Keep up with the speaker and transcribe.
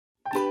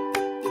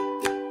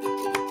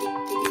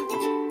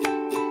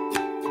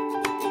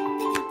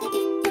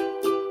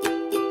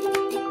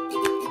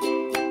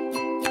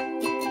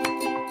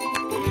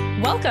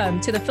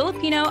Welcome to the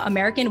Filipino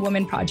American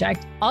Woman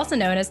Project, also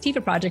known as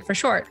TIFA Project for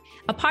short,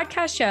 a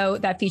podcast show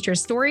that features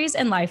stories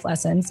and life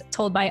lessons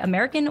told by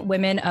American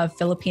women of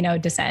Filipino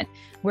descent.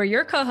 We're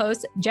your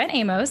co-hosts, Jen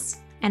Amos.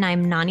 And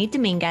I'm Nani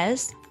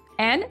Dominguez.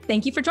 And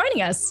thank you for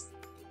joining us.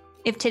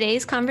 If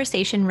today's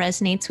conversation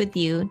resonates with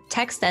you,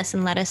 text us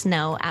and let us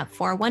know at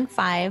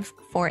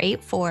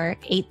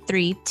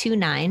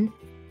 415-484-8329.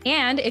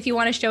 And if you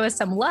want to show us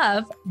some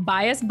love,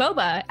 buy us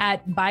boba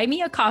at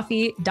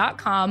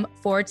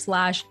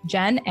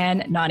buymeacoffee.com/Jen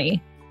and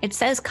Nani. It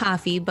says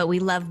coffee, but we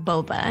love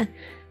boba.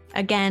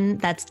 Again,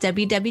 that's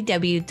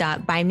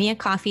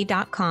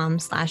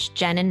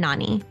www.buymeacoffee.com/Jen and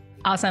Nani.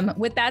 Awesome.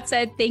 With that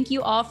said, thank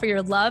you all for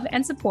your love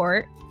and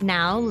support.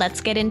 Now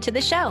let's get into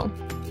the show.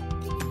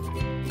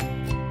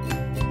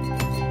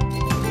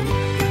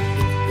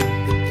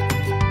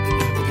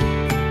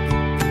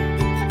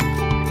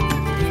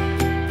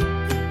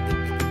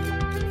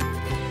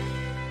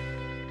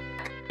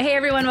 Hey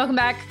everyone, welcome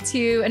back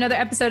to another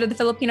episode of the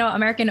Filipino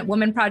American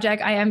Woman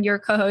Project. I am your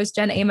co-host,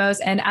 Jen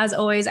Amos, and as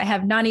always, I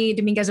have Nani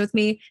Dominguez with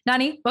me.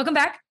 Nani, welcome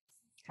back.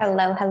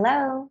 Hello,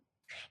 hello.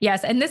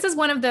 Yes, and this is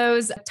one of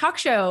those talk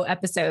show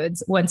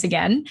episodes once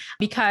again,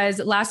 because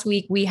last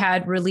week we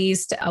had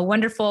released a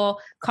wonderful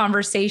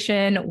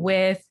conversation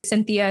with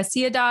Cynthia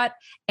Ciudad.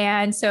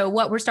 And so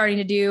what we're starting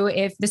to do,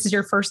 if this is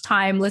your first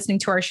time listening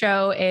to our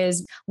show,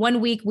 is 1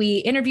 week we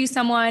interview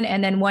someone,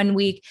 and then 1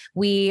 week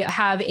we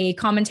have a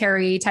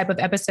commentary type of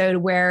episode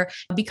where,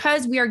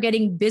 because we are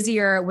getting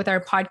busier with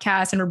our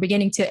podcast and we're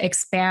beginning to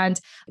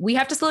expand, we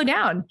have to slow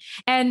down.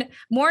 And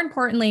more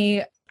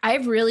importantly,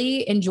 I've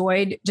really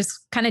enjoyed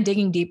just kind of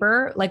digging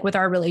deeper, like with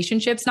our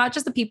relationships, not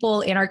just the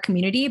people in our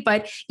community,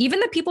 but even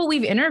the people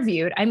we've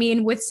interviewed. I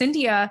mean, with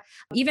Cynthia,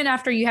 even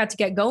after you had to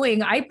get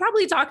going, I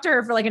probably talked to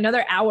her for like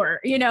another hour,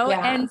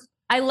 and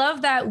I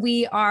love that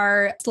we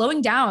are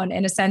slowing down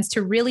in a sense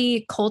to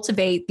really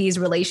cultivate these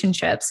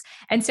relationships.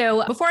 And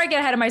so before I get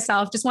ahead of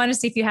myself, just wanted to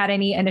see if you had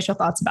any initial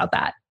thoughts about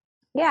that.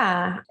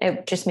 Yeah,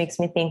 it just makes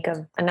me think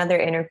of another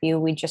interview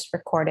we just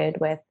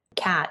recorded with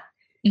Kat.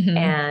 Mm-hmm.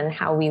 And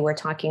how we were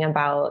talking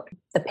about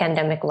the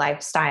pandemic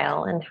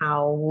lifestyle and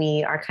how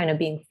we are kind of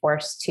being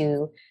forced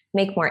to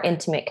make more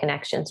intimate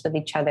connections with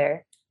each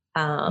other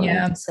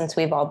since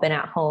we've all been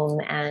at home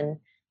and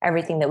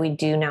everything that we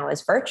do now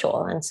is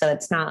virtual. And so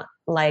it's not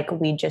like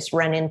we just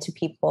run into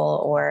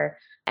people or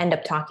end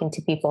up talking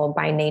to people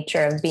by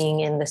nature of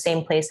being in the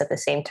same place at the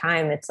same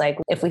time. It's like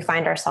if we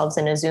find ourselves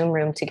in a Zoom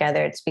room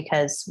together, it's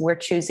because we're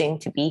choosing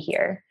to be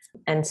here.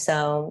 And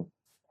so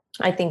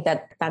I think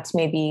that that's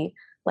maybe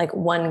like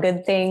one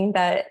good thing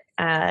that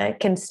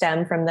can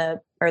stem from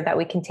that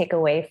we can take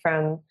away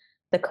from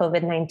the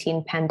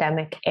COVID-19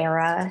 pandemic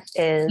era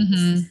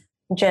is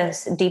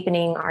just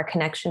deepening our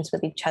connections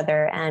with each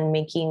other and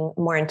making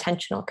more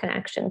intentional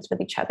connections with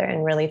each other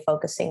and really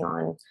focusing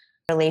on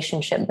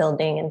relationship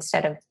building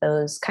instead of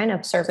those kind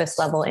of surface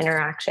level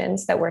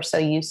interactions that we're so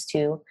used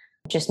to,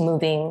 just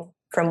moving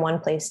from one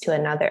place to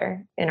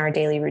another in our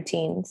daily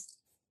routines.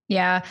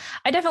 Yeah,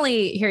 I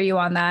definitely hear you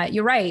on that.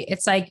 You're right.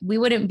 It's like we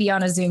wouldn't be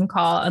on a Zoom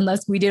call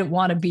unless we didn't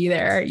want to be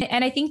there.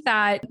 And I think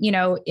that,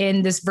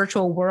 in this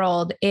virtual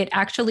world, it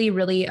actually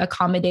really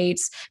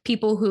accommodates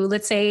people who,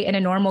 let's say in a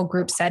normal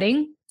group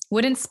setting,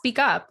 wouldn't speak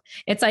up.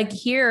 It's like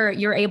here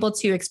you're able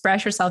to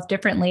express yourself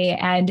differently.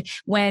 And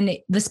when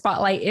the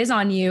spotlight is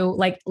on you,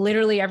 like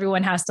literally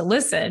everyone has to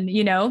listen,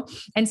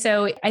 And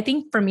so I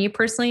think for me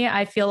personally,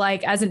 I feel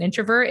like as an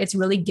introvert, it's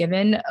really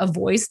given a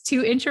voice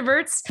to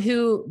introverts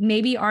who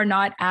maybe are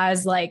not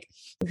as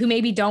who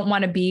maybe don't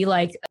want to be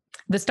like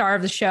the star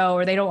of the show,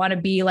 or they don't want to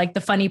be like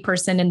the funny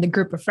person in the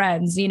group of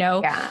friends,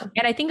 Yeah.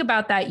 And I think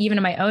about that even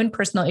in my own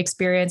personal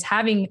experience,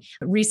 having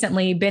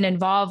recently been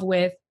involved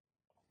with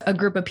a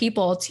group of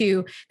people,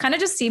 to kind of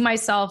just see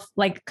myself,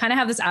 like kind of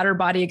have this outer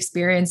body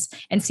experience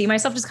and see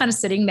myself just kind of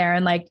sitting there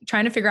and like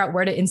trying to figure out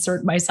where to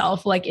insert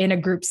myself, like in a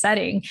group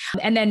setting.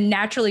 And then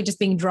naturally just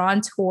being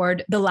drawn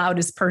toward the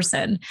loudest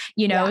person,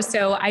 Yeah.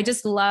 So I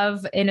just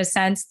love in a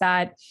sense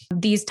that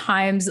these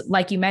times,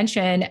 like you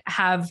mentioned,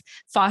 have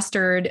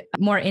fostered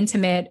more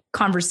intimate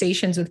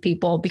conversations with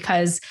people,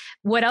 because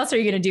what else are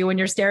you going to do when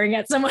you're staring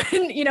at someone,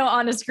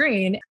 on a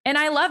screen? And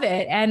I love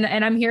it. And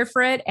I'm here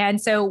for it. And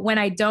so when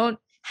I don't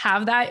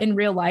have that in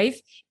real life,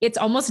 it's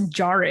almost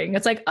jarring.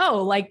 It's like,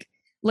 oh, like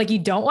you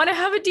don't want to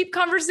have a deep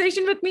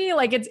conversation with me.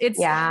 Like it's,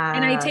 yeah.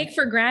 And I take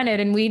for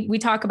granted. And we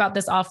talk about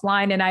this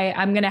offline, and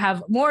I'm going to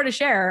have more to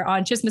share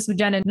on Chismis with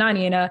Jen and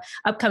Nani in a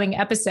upcoming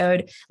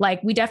episode.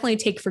 Like we definitely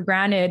take for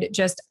granted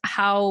just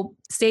how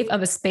safe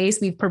of a space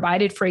we've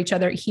provided for each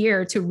other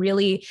here to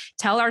really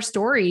tell our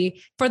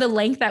story for the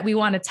length that we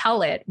want to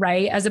tell it.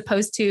 Right. As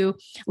opposed to,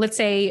 let's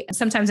say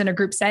sometimes in a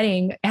group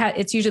setting,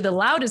 it's usually the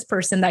loudest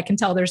person that can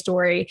tell their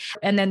story.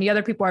 And then the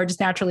other people are just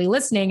naturally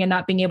listening and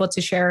not being able to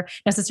share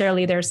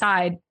necessarily their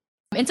side.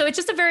 And so it's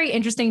just a very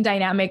interesting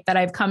dynamic that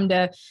I've come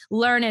to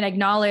learn and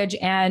acknowledge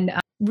and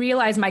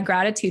realize my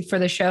gratitude for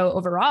the show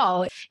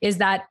overall is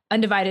that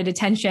undivided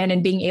attention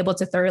and being able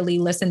to thoroughly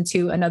listen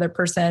to another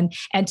person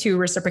and to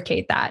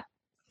reciprocate that.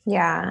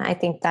 Yeah, I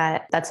think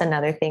that that's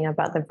another thing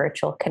about the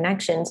virtual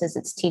connections is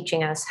it's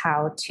teaching us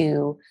how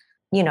to,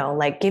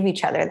 like give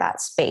each other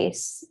that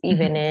space,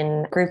 even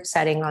in group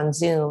setting on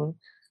Zoom,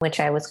 which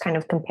I was kind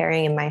of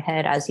comparing in my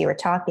head as you were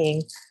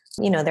talking.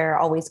 There are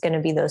always going to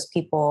be those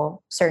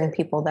people, certain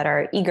people that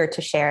are eager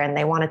to share and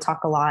they want to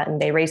talk a lot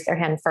and they raise their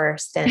hand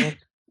first and,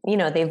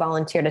 they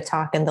volunteer to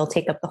talk and they'll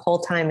take up the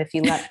whole time if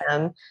you let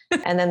them.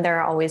 And then there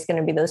are always going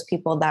to be those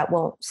people that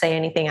won't say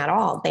anything at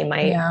all. They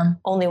might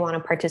only want to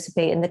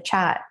participate in the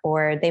chat,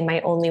 or they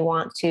might only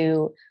want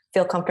to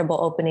feel comfortable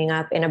opening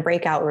up in a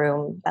breakout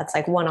room that's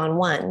like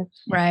one-on-one.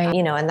 Right.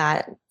 And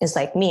that is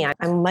like me.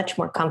 I'm much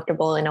more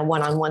comfortable in a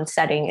one-on-one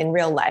setting in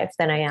real life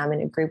than I am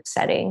in a group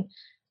setting.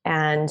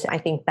 And I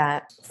think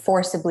that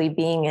forcibly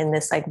being in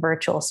this like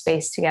virtual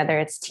space together,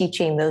 it's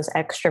teaching those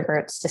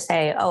extroverts to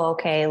say, oh,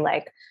 okay,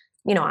 like,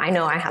 I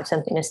know I have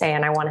something to say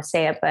and I want to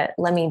say it, but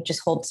let me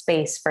just hold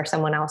space for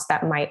someone else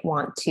that might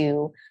want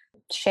to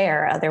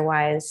share.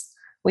 Otherwise,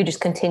 we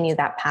just continue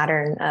that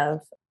pattern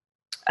of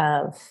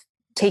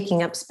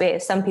taking up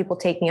space, some people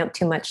taking up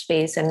too much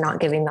space and not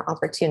giving the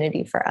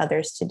opportunity for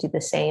others to do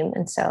the same.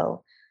 And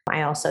so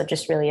I also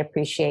just really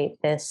appreciate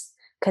this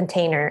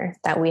container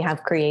that we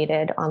have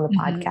created on the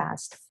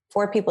podcast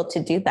for people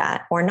to do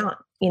that or not,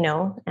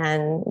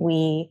 and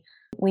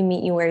we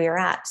meet you where you're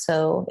at.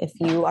 So if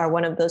you are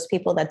one of those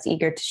people that's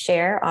eager to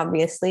share,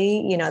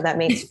 obviously, that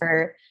makes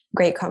for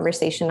great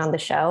conversation on the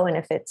show. And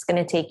if it's going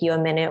to take you a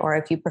minute, or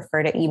if you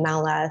prefer to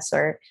email us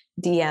or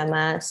DM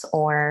us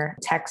or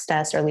text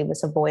us or leave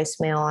us a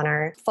voicemail on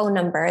our phone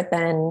number,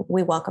 then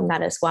we welcome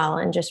that as well.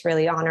 And just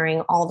really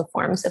honoring all the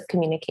forms of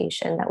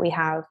communication that we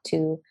have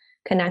to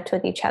connect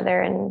with each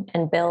other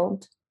and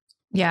build.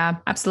 Yeah,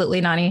 absolutely,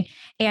 Nani.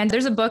 And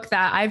there's a book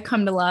that I've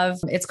come to love.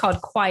 It's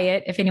called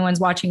Quiet. If anyone's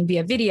watching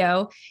via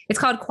video, it's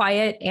called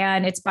Quiet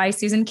and it's by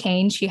Susan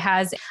Cain. She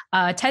has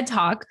a TED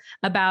Talk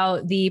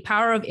about the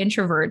power of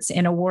introverts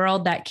in a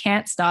world that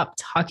can't stop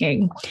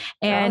talking.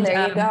 And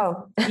there you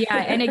go. Yeah.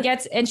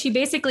 And she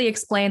basically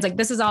explains like,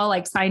 this is all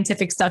like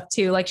scientific stuff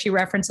too. Like she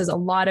references a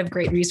lot of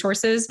great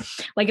resources.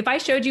 Like if I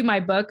showed you my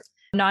book,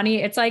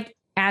 Nani, it's like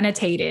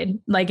annotated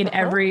like in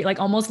every, like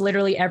almost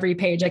literally every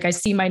page. Like I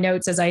see my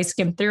notes as I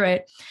skim through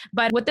it.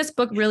 But what this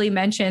book really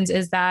mentions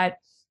is that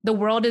the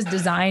world is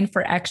designed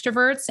for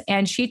extroverts.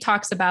 And she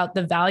talks about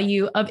the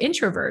value of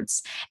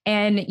introverts.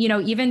 And,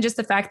 even just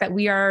the fact that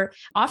we are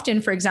often,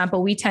 for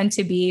example, we tend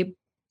to be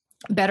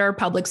better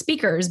public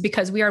speakers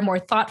because we are more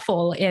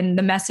thoughtful in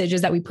the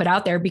messages that we put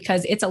out there,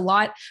 because it's a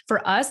lot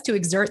for us to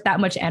exert that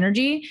much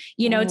energy,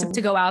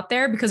 to go out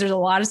there, because there's a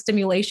lot of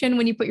stimulation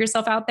when you put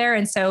yourself out there.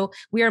 And so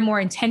we are more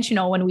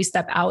intentional when we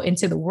step out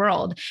into the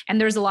world. And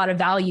there's a lot of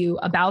value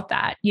about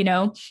that,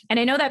 and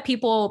I know that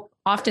people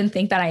often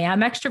think that I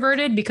am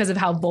extroverted because of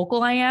how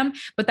vocal I am,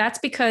 but that's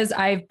because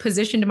I've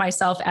positioned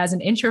myself as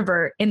an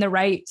introvert in the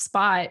right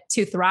spot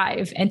to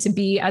thrive and to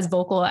be as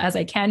vocal as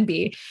I can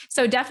be.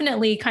 So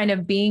definitely kind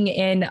of being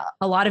in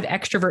a lot of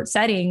extrovert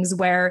settings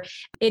where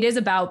it is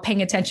about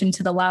paying attention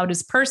to the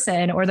loudest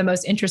person or the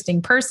most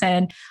interesting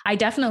person, I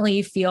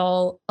definitely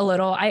feel a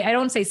little, I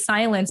don't say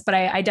silence, but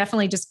I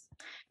definitely just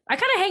I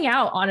kind of hang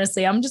out,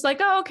 honestly. I'm just like,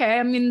 oh, okay.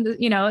 I mean,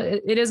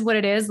 it is what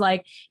it is.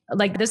 Like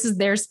this is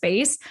their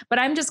space, but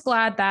I'm just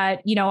glad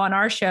that, on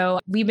our show,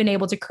 we've been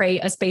able to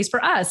create a space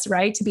for us,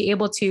 right? To be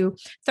able to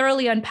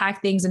thoroughly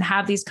unpack things and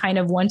have these kind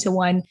of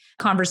one-to-one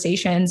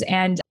conversations.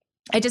 And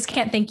I just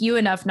can't thank you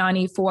enough,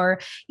 Nani,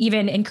 for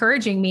even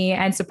encouraging me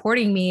and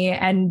supporting me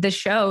and the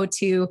show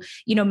to,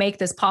 make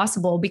this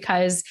possible.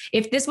 Because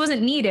if this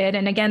wasn't needed,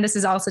 and again, this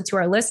is also to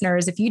our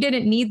listeners, if you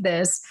didn't need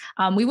this,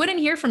 we wouldn't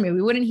hear from you.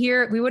 We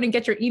wouldn't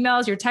get your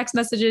emails, your text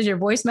messages, your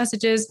voice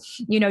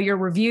messages, your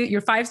review,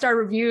 your 5-star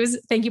reviews.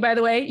 Thank you, by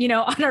the way,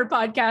 on our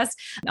podcast,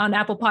 on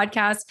Apple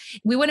Podcasts.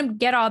 We wouldn't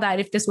get all that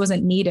if this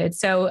wasn't needed.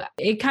 So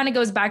it kind of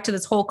goes back to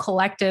this whole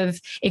collective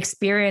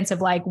experience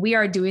of like, we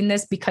are doing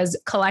this because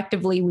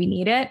collectively we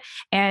need it.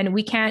 And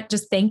we can't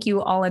just thank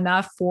you all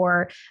enough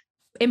for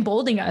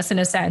emboldening us in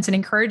a sense and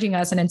encouraging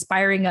us and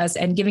inspiring us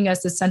and giving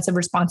us this sense of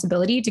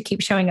responsibility to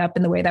keep showing up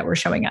in the way that we're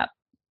showing up.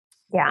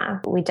 Yeah,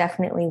 we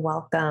definitely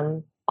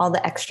welcome all the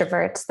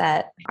extroverts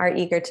that are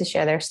eager to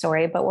share their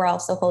story, but we're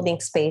also holding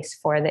space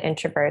for the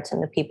introverts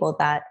and the people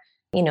that,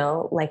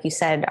 like you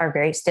said, are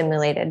very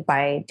stimulated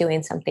by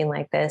doing something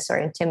like this or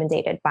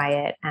intimidated by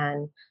it.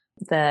 And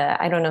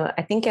I don't know,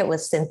 I think it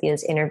was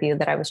Cynthia's interview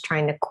that I was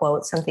trying to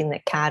quote, something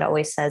that Cad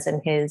always says in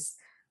his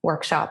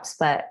workshops,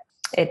 but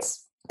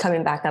it's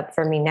coming back up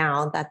for me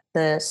now, that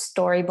the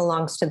story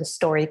belongs to the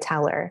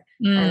storyteller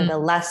and the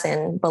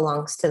lesson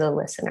belongs to the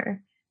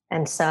listener.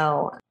 And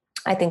so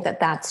I think that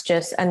that's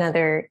just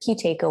another key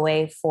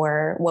takeaway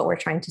for what we're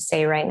trying to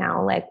say right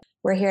now. Like,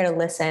 we're here to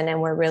listen,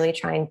 and we're really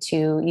trying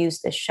to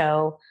use this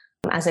show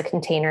as a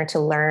container to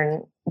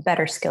learn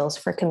better skills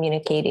for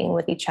communicating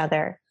with each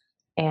other.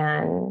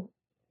 And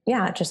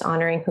yeah, just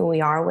honoring who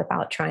we are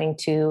without trying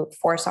to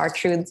force our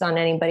truths on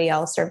anybody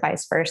else or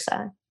vice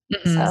versa.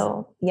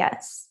 So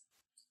yes.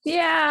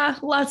 Yeah,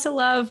 lots of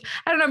love.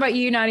 I don't know about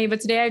you, Nani,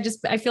 but today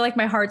I feel like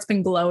my heart's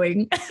been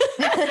glowing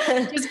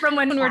just from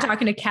when we were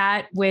talking to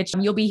Kat, which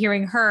you'll be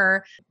hearing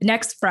her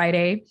next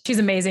Friday. She's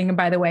amazing,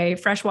 by the way.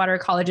 Freshwater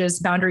College's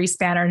boundary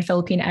spanner and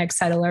Filipina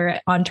ex-settler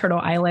on Turtle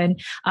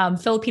Island,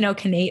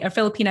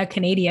 Filipina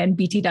Canadian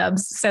BT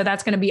dubs. So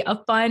that's going to be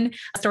a fun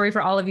story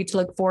for all of you to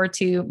look forward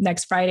to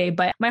next Friday.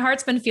 But my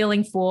heart's been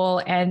feeling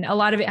full, and a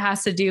lot of it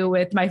has to do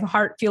with my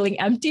heart feeling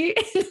empty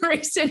in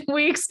recent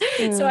weeks.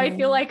 So I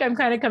feel like I'm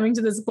kind of coming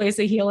to this place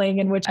of healing,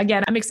 in which,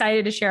 again, I'm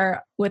excited to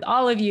share with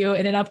all of you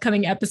in an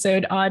upcoming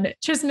episode on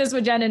Chismis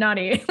with Jen and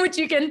Nani, which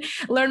you can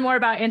learn more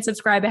about and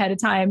subscribe ahead of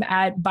time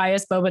at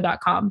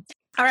biasboba.com.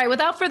 All right,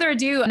 without further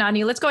ado,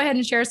 Nani, let's go ahead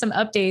and share some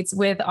updates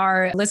with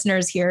our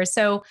listeners here.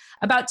 So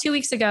about 2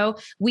 weeks ago,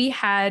 we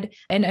had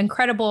an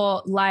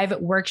incredible live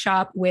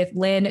workshop with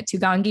Lynn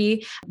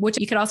Tugangi, which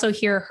you could also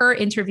hear her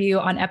interview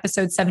on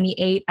episode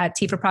 78 at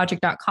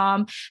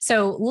tifaproject.com.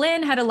 So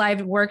Lynn had a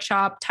live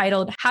workshop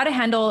titled How to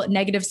Handle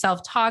Negative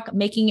Self-Talk,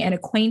 Making an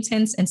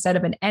Acquaintance Instead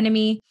of an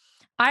Enemy.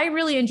 I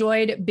really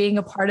enjoyed being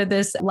a part of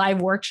this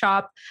live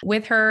workshop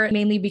with her,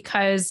 mainly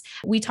because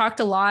we talked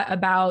a lot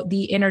about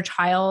the inner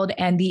child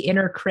and the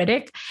inner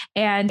critic.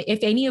 And if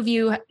any of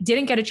you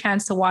didn't get a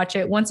chance to watch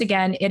it, once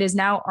again, it is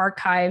now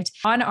archived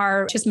on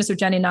our Chismis with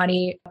Jen and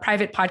Nani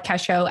private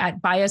podcast show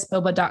at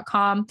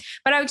biasboba.com.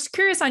 But I was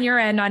curious on your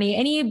end, Nani,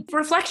 any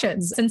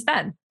reflections since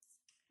then?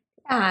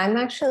 Yeah, I'm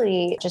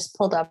actually just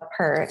pulled up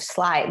her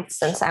slides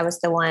since I was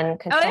the one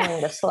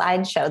controlling the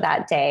slideshow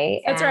that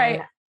day. That's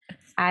right.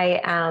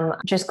 I am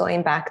just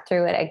going back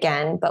through it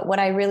again. But what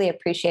I really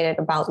appreciated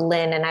about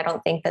Lynn, and I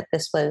don't think that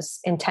this was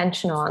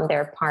intentional on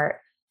their part,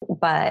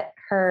 but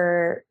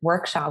her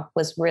workshop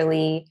was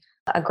really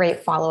a great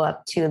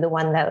follow-up to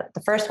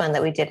the first one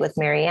that we did with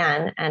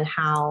Marianne, and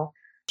how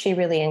she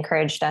really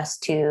encouraged us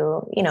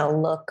to,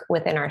 look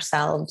within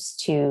ourselves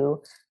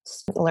to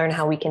learn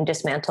how we can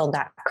dismantle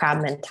that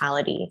crab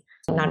mentality,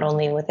 not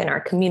only within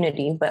our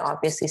community, but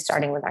obviously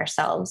starting with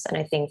ourselves. And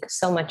I think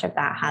so much of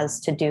that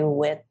has to do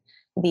with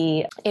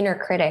the inner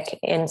critic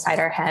inside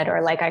our head,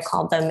 or like I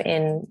called them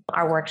in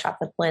our workshop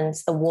with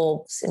Lynn's, the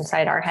wolves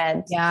inside our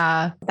heads.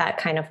 Yeah. That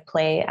kind of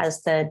play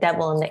as the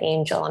devil and the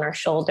angel on our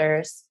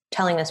shoulders,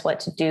 telling us what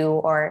to do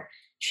or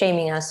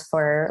shaming us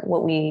for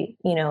what we,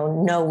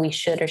 know we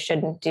should or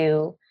shouldn't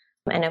do,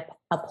 and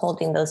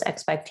upholding those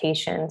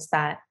expectations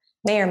that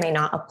may or may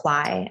not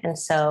apply. And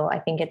so I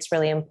think it's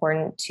really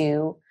important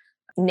to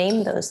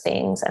name those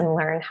things and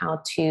learn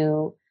how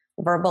to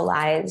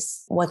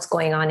verbalize what's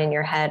going on in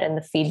your head and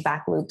the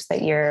feedback loops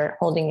that you're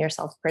holding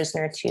yourself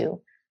prisoner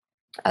to.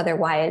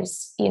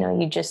 Otherwise,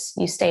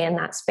 you stay in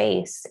that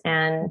space.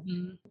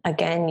 And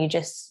again,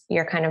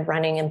 you're kind of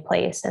running in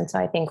place. And so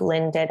I think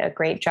Lynn did a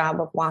great job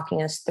of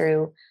walking us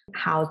through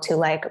how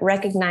to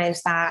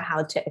recognize that,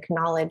 how to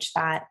acknowledge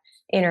that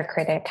inner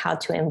critic, how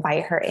to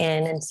invite her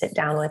in and sit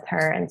down with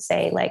her and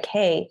say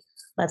hey,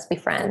 let's be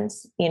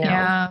friends,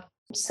 Yeah.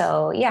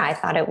 So yeah, I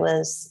thought it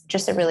was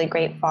just a really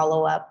great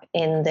follow-up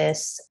in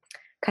this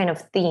kind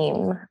of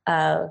theme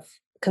of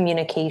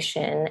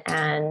communication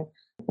and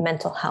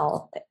mental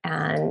health,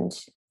 and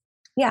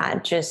yeah,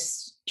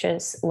 just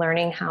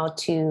learning how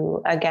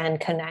to, again,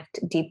 connect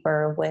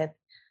deeper with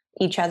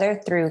each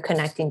other through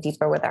connecting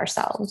deeper with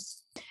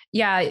ourselves.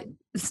 Yeah,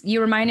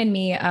 you reminded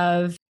me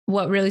of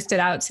what really stood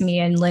out to me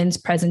in Lynn's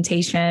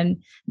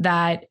presentation,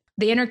 that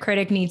the inner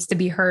critic needs to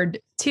be heard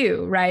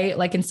too, right?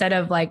 Instead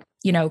of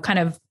kind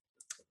of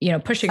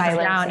pushing her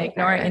down,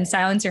 ignoring and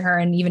silencing her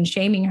and even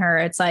shaming her.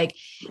 It's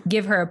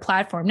give her a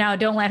platform. Now,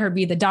 don't let her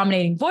be the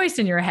dominating voice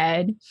in your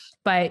head,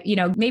 but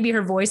maybe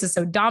her voice is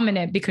so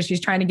dominant because she's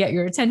trying to get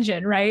your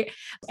attention. Right.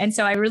 And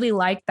so I really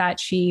like that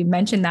she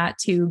mentioned that,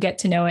 to get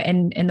to know it,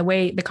 and the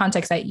way, the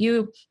context that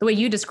the way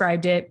you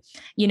described it,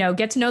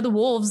 get to know the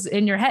wolves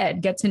in your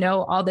head, get to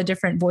know all the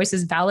different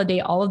voices,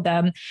 validate all of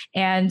them,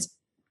 and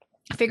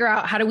figure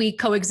out how do we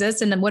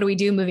coexist, and then what do we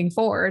do moving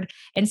forward.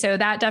 And so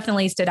that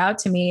definitely stood out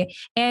to me.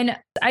 And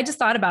I just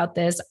thought about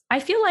this. I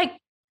feel like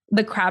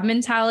the crab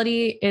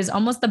mentality is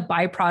almost the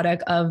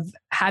byproduct of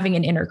having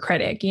an inner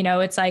critic.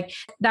 It's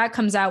that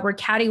comes out. We're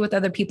catty with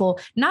other people,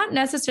 not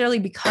necessarily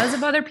because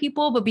of other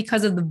people, but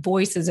because of the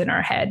voices in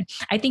our head.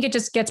 I think it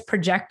just gets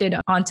projected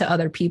onto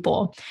other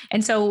people.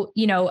 And so,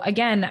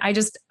 again, I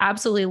just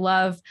absolutely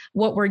love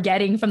what we're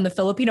getting from the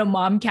Filipino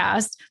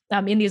Momcast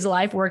in these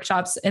live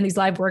workshops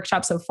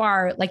so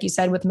far. Like you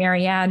said, with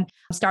Marianne,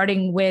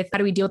 starting with how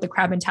do we deal with the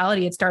crab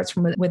mentality? It starts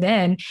from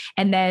within.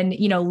 And then,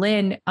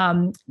 Lynn,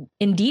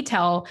 in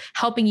detail,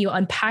 helping you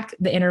unpack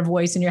the inner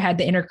voice in your head,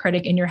 the inner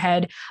critic in your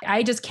head.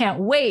 I just can't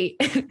wait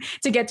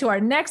to get to our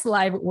next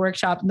live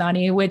workshop,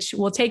 Nani, which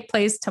will take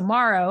place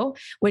tomorrow,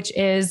 which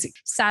is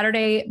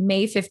Saturday,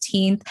 May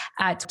 15th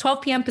at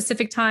 12 p.m.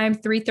 Pacific time,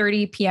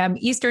 3:30 p.m.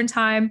 Eastern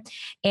time.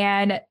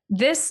 And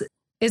this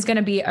is going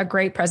to be a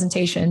great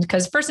presentation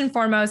because first and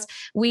foremost,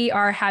 we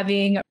are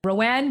having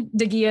Rowan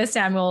DeGia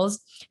Samuels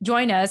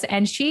join us.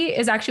 And she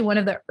is actually one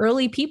of the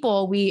early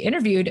people we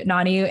interviewed,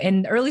 Nani,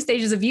 in the early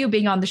stages of you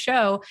being on the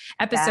show,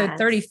 episode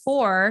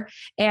 34.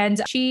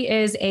 And she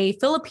is a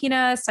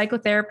Filipina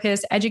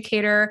psychotherapist,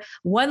 educator,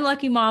 one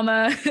lucky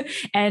mama,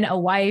 and a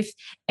wife.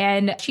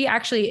 And she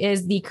actually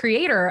is the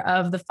creator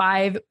of the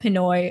 5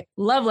 Pinoy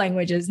love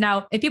languages.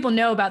 Now, if people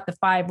know about the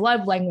 5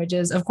 love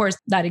languages, of course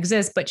that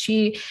exists, but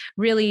she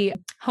really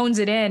hones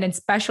it in and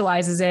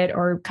specializes it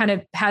or kind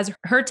of has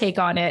her take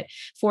on it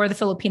for the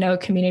Filipino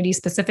community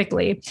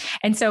specifically.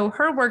 And so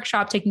her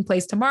workshop taking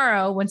place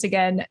tomorrow, once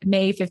again,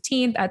 May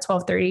 15th at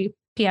 12:30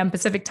 p.m.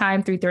 Pacific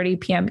time,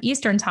 3:30 p.m.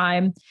 Eastern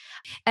time.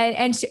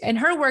 And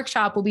her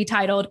workshop will be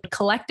titled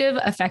Collective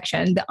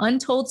Affection, the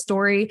Untold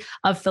Story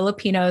of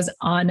Filipinos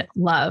on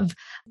Love.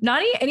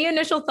 Nani, any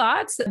initial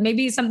thoughts?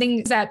 Maybe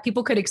something that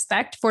people could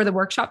expect for the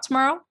workshop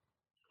tomorrow?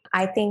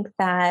 I think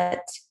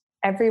that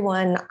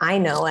everyone I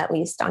know, at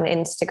least on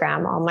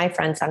Instagram, all my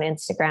friends on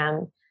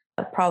Instagram,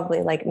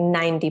 probably like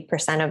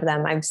 90% of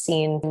them I've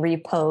seen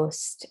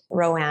repost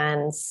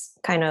Rowan's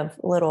kind of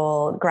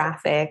little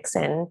graphics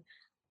and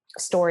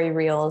story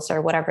reels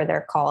or whatever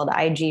they're called,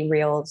 IG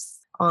reels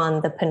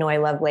on the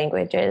Pinoy love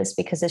languages,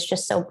 because it's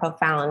just so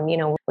profound. You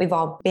know, we've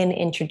all been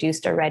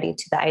introduced already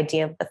to the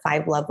idea of the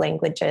 5 love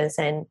languages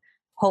and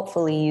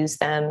hopefully use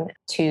them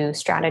to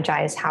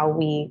strategize how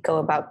we go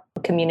about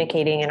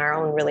communicating in our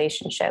own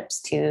relationships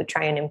to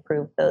try and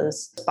improve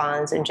those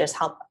bonds and just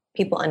help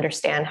people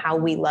understand how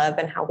we love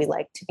and how we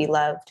like to be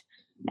loved.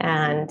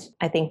 And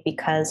I think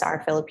because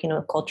our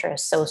Filipino culture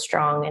is so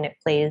strong and it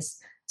plays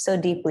so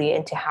deeply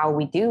into how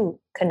we do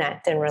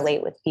connect and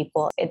relate with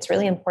people, it's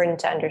really important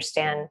to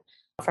understand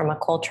from a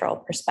cultural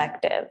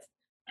perspective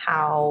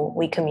how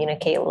we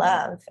communicate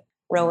love.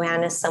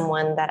 Rowan is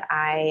someone that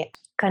I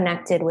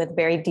connected with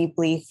very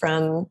deeply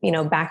from,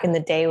 back in the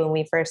day when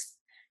we first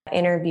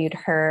interviewed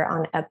her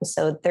on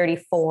episode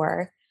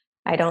 34.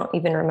 I don't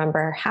even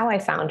remember how I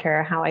found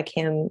her, how I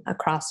came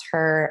across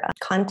her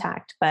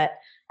contact, but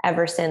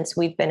ever since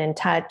we've been in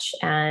touch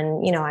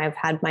and, I've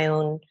had my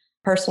own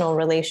personal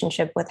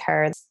relationship with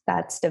her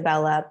that's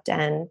developed,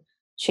 and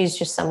she's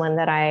just someone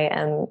that I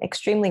am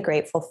extremely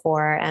grateful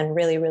for and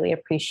really, really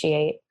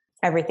appreciate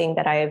everything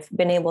that I've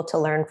been able to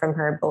learn from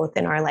her, both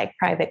in our like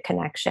private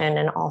connection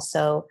and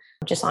also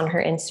just on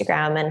her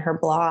Instagram and her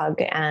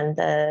blog and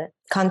the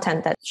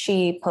content that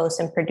she posts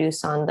and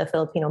produces on the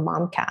Filipino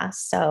Momcast.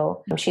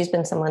 So she's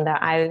been someone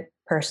that I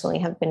personally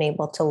have been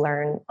able to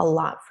learn a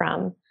lot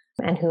from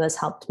and who has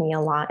helped me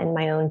a lot in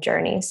my own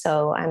journey.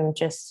 So I'm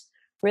just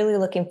really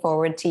looking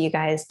forward to you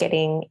guys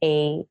getting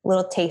a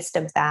little taste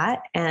of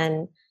that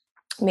and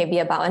maybe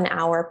about an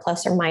hour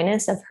plus or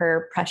minus of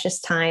her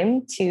precious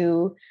time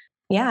to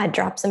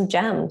drop some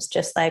gems,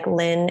 just like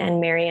Lynn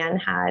and Marianne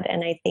had.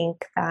 And I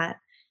think that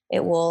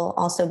it will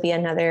also be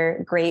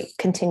another great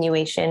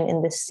continuation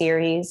in this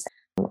series,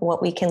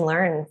 what we can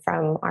learn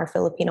from our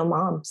Filipino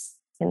moms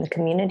in the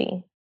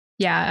community.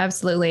 Yeah,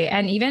 absolutely.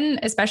 And even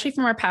especially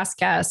from our past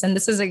guests. And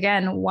this is,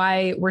 again,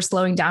 why we're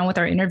slowing down with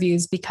our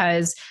interviews,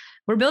 because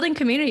we're building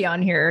community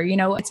on here.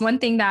 It's one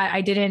thing that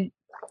I didn't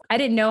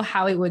know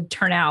how it would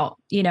turn out,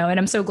 and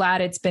I'm so glad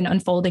it's been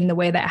unfolding the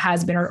way that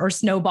has been, or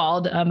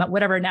snowballed,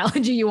 whatever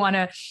analogy you want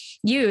to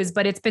use.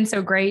 But it's been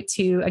so great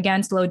to,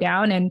 again, slow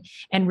down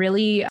and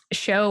really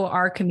show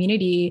our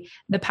community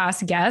the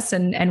past guests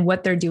and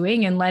what they're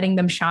doing and letting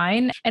them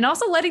shine and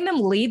also letting them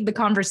lead the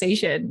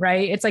conversation,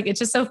 right? It's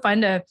just so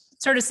fun to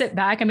sort of sit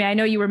back. I mean, I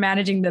know you were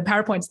managing the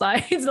PowerPoint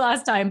slides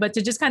last time, but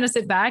to just kind of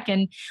sit back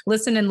and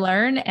listen and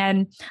learn.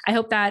 And I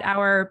hope that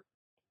our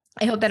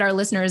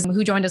listeners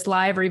who joined us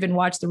live or even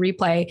watched the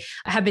replay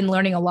have been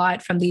learning a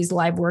lot from these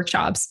live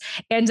workshops.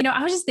 And,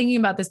 I was just thinking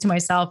about this to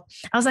myself.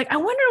 I was like, I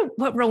wonder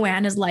what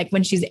Rowan is like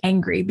when she's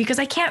angry, because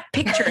I can't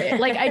picture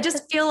it. Like, I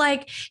just feel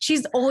like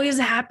she's always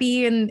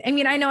happy. And I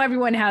mean, I know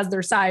everyone has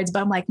their sides,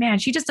 but I'm like, man,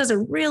 she just does a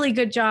really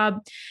good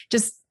job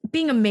just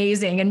being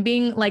amazing and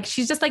being like,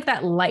 she's just like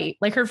that light,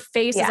 like her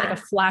face is like a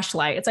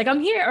flashlight. It's like,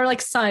 I'm here, or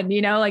like sun,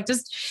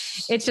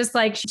 it's just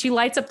like she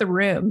lights up the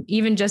room,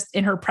 even just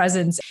in her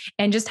presence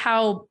and just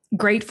how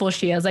grateful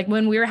she is. Like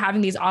when we were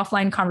having these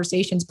offline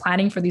conversations,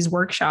 planning for these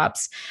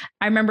workshops,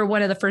 I remember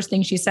one of the first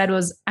things she said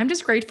was, I'm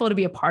just grateful to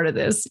be a part of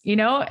this,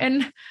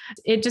 and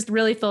it just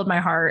really filled my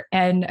heart.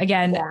 And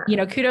again,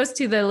 kudos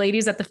to the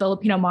ladies at the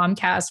Filipino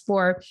Momcast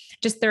for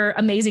just their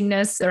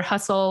amazingness, their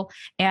hustle,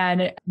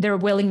 and their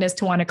willingness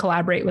to want to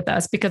collaborate with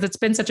us, because it's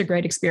been such a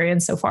great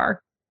experience so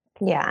far.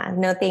 Yeah,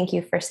 no, thank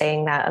you for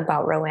saying that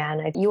about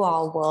Rowan. You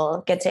all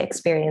will get to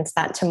experience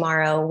that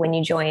tomorrow when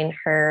you join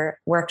her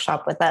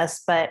workshop with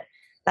us. But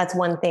that's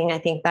one thing I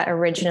think that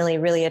originally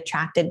really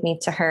attracted me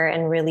to her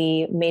and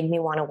really made me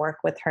want to work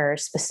with her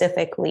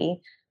specifically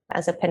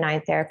as a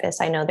Pinay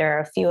therapist. I know there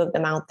are a few of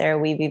them out there.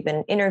 We've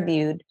even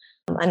interviewed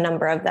a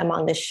number of them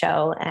on this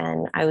show.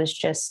 And I was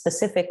just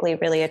specifically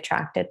really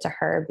attracted to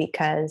her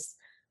because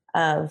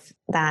of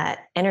that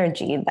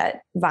energy, that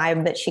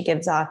vibe that she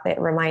gives off. It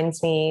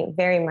reminds me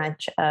very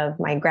much of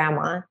my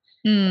grandma.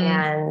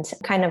 and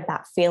kind of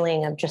that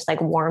feeling of just like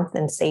warmth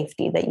and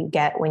safety that you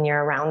get when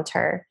you're around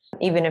her.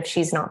 Even if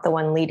she's not the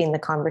one leading the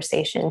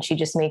conversation, she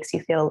just makes you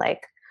feel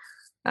like,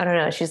 I don't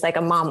know, she's like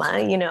a mama,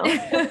 you know?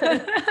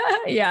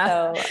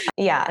 Yeah. So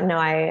yeah, no,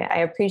 I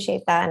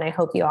appreciate that. And I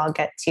hope you all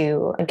get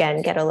to,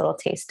 again, get a little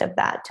taste of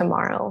that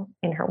tomorrow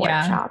in her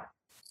workshop.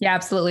 Yeah,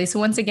 absolutely. So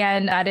once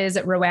again, that is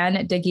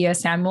Rowan Degia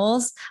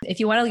Samuels. If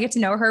you want to get to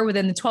know her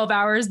within the 12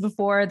 hours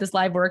before this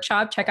live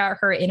workshop, check out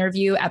her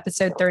interview,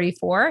 episode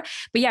 34.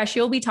 But yeah,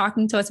 she'll be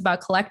talking to us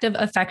about collective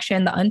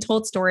affection, the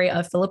untold story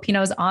of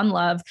Filipinos on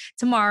love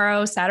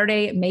tomorrow,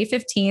 Saturday, May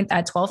 15th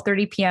at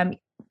 12:30 p.m.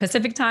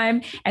 Pacific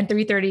time and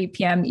 3:30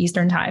 p.m.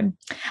 Eastern time.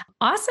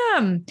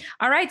 Awesome.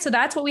 All right. So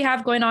that's what we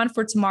have going on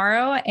for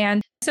tomorrow.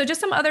 And so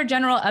just some other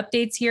general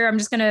updates here. I'm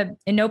just going to,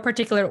 in no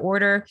particular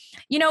order,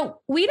 we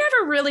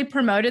never really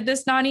promoted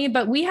this, Nani,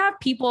 but we have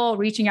people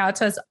reaching out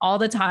to us all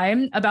the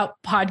time about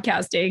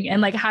podcasting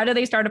and like, how do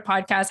they start a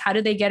podcast? How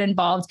do they get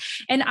involved?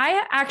 And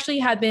I actually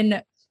have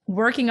been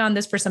working on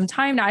this for some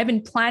time now. I've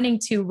been planning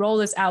to roll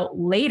this out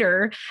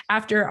later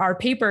after our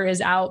paper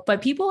is out,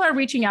 but people are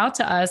reaching out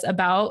to us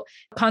about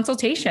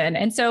consultation.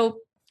 And so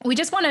we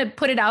just want to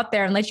put it out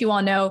there and let you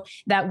all know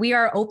that we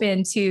are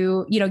open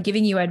to,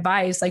 giving you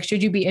advice. Like,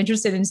 should you be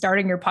interested in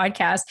starting your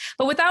podcast,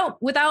 but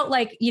without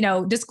like,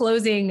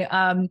 disclosing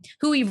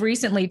who we've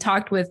recently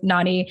talked with,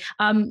 Nani,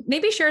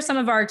 maybe share some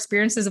of our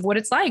experiences of what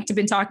it's like to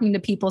been talking to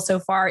people so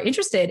far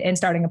interested in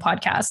starting a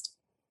podcast.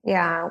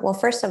 Yeah. Well,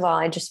 first of all,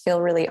 I just feel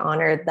really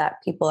honored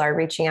that people are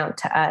reaching out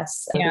to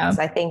us because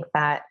I think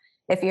that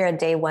if you're a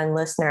day one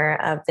listener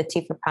of the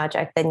Tifa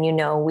Project, then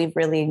we've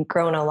really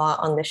grown a lot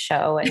on the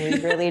show and we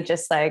really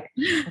just like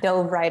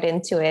dove right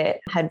into it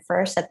head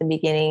first at the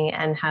beginning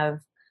and have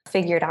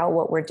figured out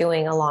what we're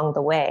doing along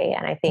the way.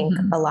 And I think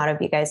a lot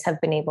of you guys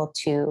have been able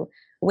to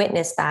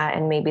witness that.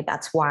 And maybe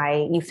that's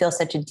why you feel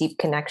such a deep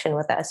connection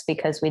with us,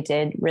 because we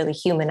did really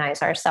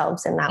humanize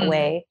ourselves in that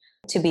way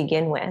to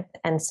begin with.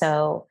 And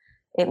so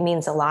it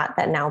means a lot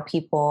that now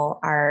people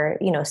are,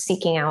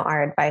 seeking out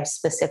our advice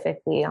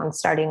specifically on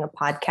starting a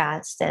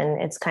podcast.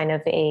 And it's kind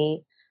of a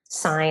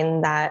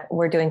sign that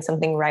we're doing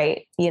something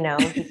right,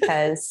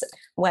 because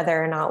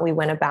whether or not we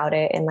went about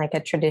it in like a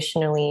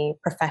traditionally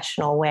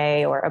professional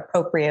way or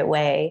appropriate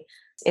way,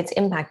 it's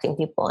impacting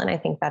people. And I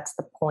think that's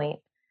the point.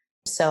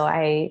 So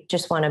I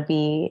just want to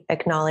be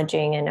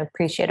acknowledging and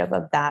appreciative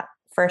of that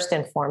first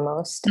and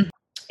foremost.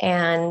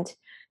 And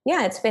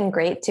yeah, it's been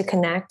great to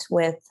connect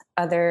with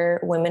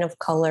other women of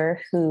color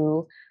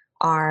who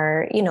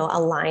are,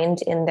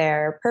 aligned in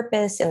their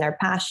purpose, in their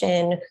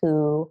passion,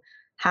 who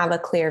have a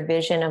clear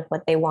vision of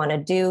what they want to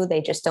do.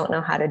 They just don't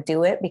know how to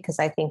do it, because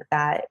I think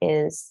that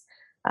is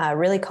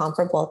really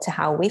comparable to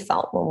how we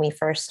felt when we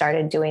first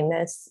started doing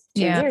this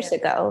 2 years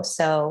ago.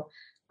 So,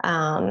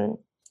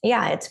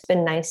 it's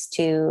been nice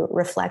to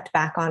reflect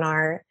back on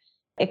our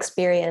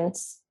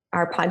experience,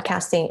 our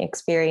podcasting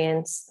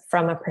experience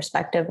from a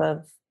perspective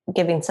of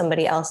giving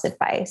somebody else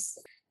advice.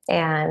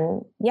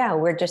 And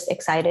we're just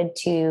excited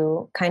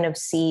to kind of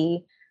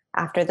see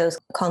after those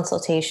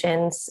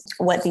consultations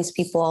what these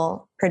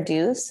people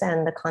produce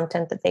and the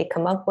content that they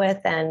come up with,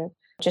 and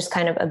just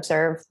kind of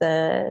observe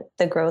the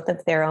growth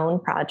of their own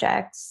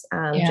projects,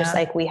 just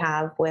like we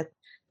have with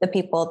the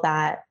people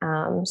that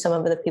some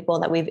of the people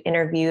that we've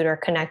interviewed or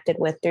connected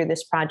with through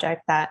this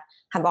project that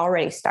have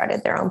already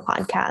started their own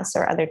podcasts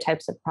or other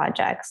types of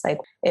projects. Like,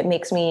 it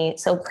makes me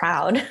so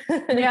proud.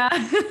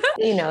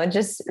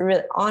 Just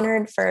really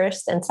honored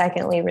first, and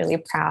secondly, really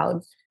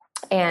proud.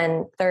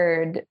 And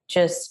third,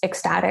 just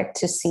ecstatic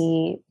to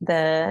see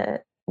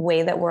the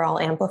way that we're all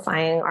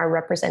amplifying our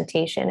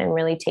representation and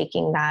really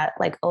taking that,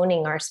 like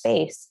owning our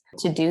space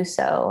to do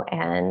so.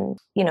 And,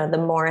 the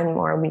more and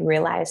more we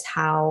realize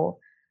how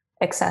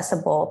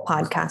accessible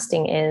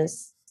podcasting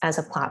is as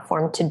a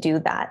platform to do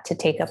that, to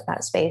take up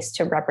that space,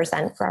 to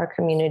represent for our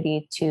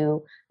community,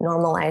 to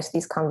normalize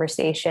these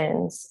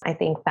conversations. I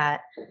think that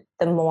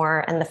the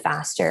more and the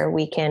faster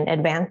we can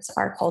advance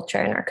our culture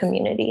and our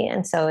community.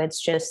 And so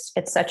it's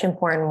such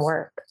important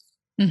work.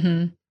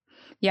 Mm-hmm.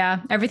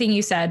 Yeah. Everything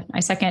you said, I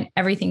second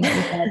everything that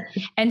you said.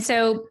 And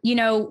so,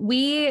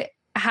 we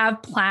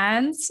have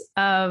plans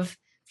of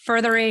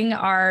furthering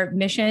our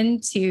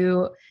mission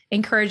to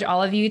encourage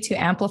all of you to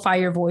amplify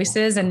your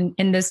voices, and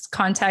in this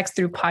context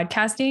through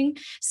podcasting.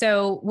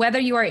 So whether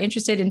you are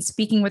interested in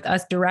speaking with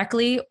us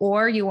directly,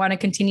 or you want to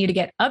continue to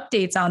get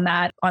updates on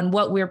that, on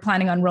what we're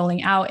planning on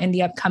rolling out in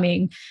the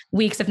upcoming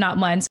weeks, if not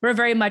months, we're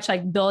very much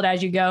like build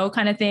as you go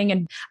kind of thing.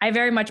 And I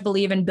very much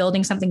believe in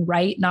building something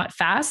right, not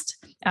fast.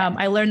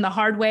 I learned the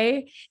hard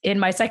way in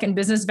my second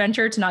business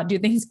venture to not do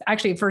things,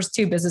 actually first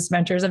 2 business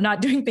ventures, of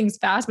not doing things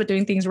fast, but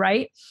doing things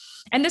right.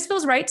 And this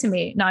feels right to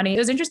me, Nani. It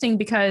was interesting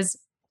because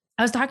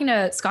I was talking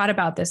to Scott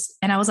about this,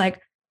 and I was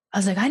like,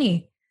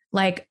 honey,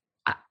 like,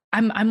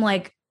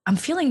 I'm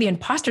feeling the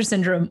imposter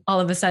syndrome all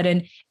of a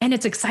sudden. And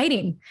it's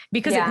exciting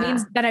because it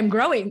means that I'm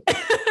growing.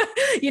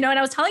 And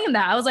I was telling him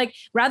that I was like,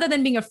 rather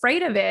than being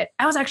afraid of it,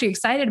 I was actually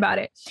excited about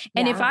it.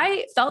 And if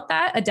I felt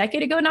that a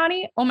decade ago,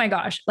 Nani, oh my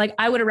gosh, like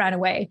I would have ran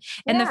away.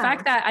 And the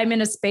fact that I'm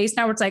in a space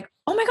now where it's like,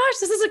 oh my gosh,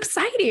 this is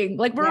exciting.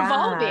 Like we're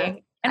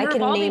evolving. And I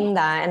can name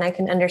that and I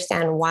can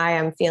understand why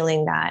I'm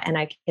feeling that. And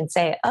I can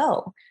say,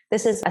 oh,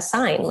 this is a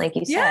sign. Like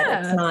you said,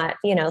 it's not,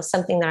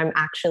 something that I'm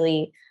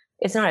actually,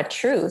 it's not a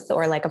truth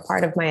or like a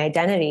part of my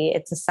identity.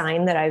 It's a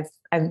sign that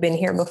I've been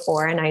here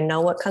before and I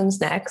know what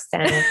comes next.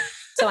 And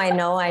so I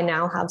know I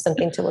now have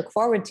something to look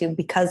forward to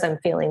because I'm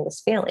feeling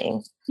this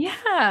feeling.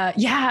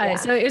 Yeah.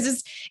 So it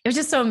was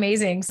just so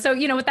amazing. So,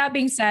 with that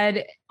being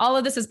said, all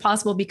of this is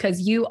possible because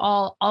you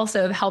all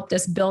also have helped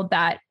us build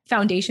that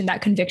foundation,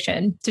 that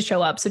conviction to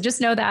show up. So just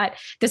know that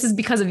this is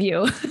because of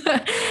you.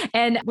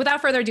 And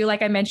without further ado,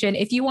 like I mentioned,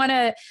 if you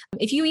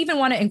even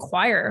want to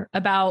inquire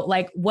about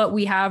like what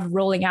we have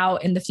rolling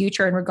out in the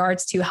future in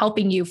regards to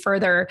helping you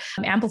further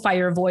amplify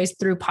your voice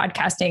through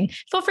podcasting,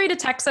 feel free to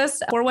text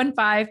us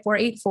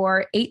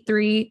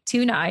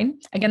 415-484-8329.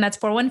 Again, that's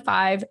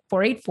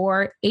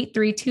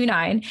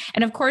 415-484-8329.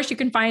 And of course, you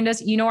can find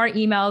us, our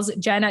emails,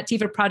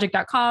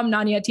 jen@tifaproject.com,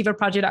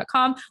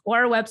 nani@tifaproject.com,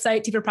 or our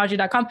website,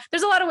 tifaproject.com.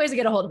 There's a lot of ways to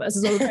get a hold of us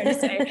is what we're trying to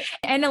say.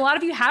 And a lot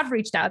of you have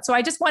reached out. So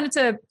I just wanted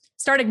to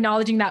start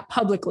acknowledging that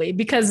publicly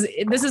because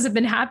this has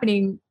been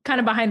happening kind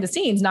of behind the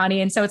scenes,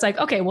 Nani. And so it's like,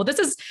 okay, well,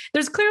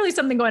 there's clearly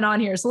something going on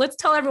here. So let's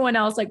tell everyone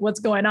else like what's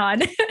going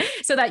on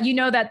so that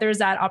that there's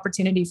that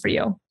opportunity for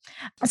you.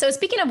 So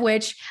speaking of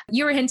which,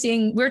 we were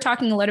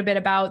talking a little bit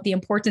about the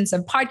importance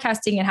of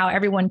podcasting and how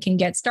everyone can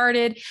get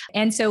started.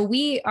 And so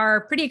we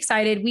are pretty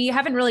excited. We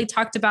haven't really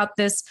talked about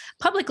this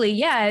publicly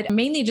yet,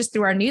 mainly just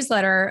through our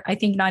newsletter, I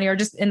think, Nani, or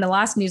just in the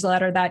last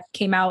newsletter that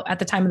came out at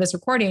the time of this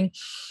recording.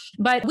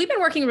 But we've been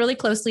working really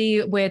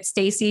closely with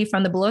Stacy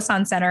from the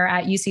Bulosan Center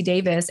at UC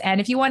Davis. And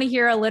if you want to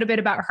hear a little bit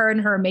about her and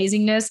her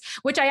amazingness,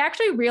 which I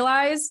actually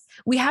realized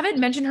we haven't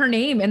mentioned her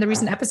name in the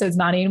recent episodes,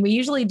 Nani, and we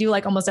usually do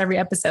like almost every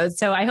episode.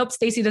 So I hope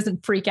Stacy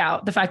doesn't freak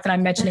out the fact that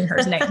I'm mentioning her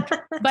name.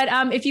 But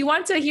if you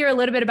want to hear a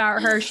little bit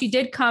about her, she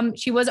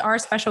was our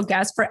special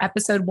guest for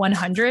episode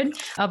 100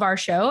 of our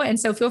show. And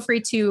so feel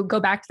free to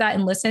go back to that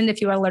and listen if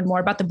you want to learn more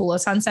about the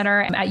Bulosan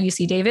Center at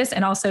UC Davis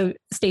and also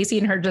Stacy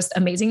and her just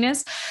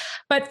amazingness.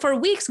 But for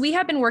weeks, we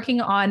have been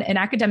working on an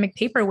academic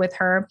paper with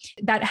her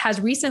that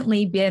has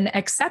recently been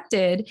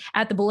accepted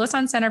at the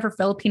Bulosan Center for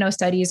Filipino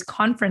Studies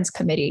Conference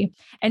Committee.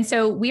 And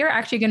so we are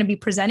actually going to be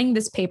presenting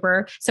this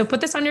paper. So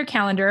put this on your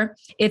calendar.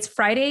 It's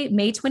Friday,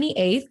 May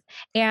 28th.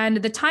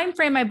 And the time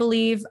frame, I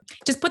believe,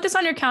 just put this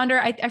on your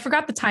calendar. I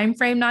forgot the time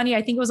frame, Nani.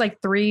 I think it was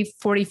like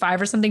 3:45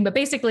 or something. But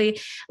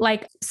basically,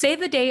 like save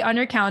the date on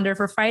your calendar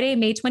for Friday,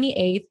 May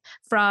 28th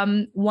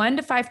from 1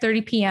 to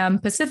 5:30 p.m.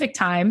 Pacific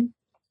time.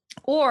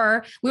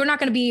 Or we're not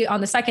going to be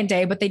on the second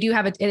day, but they do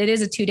have it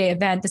is a 2-day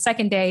event. The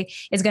second day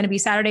is going to be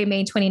Saturday,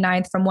 May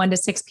 29th from 1 to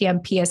 6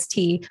 p.m. PST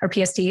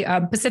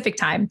Pacific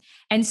time.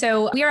 And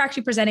so we are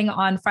actually presenting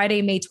on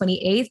Friday, May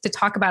 28th to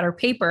talk about our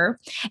paper.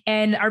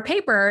 And our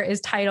paper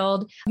is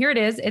titled, here it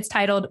is, it's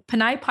titled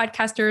Panay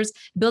Podcasters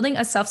Building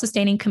a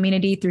Self-Sustaining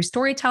Community Through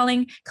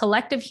Storytelling,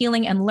 Collective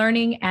Healing and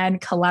Learning, and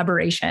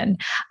Collaboration.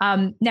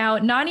 Now,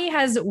 Nani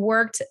has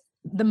worked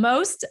the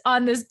most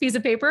on this piece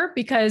of paper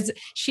because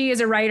she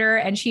is a writer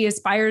and she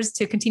aspires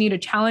to continue to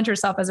challenge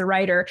herself as a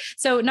writer.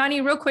 So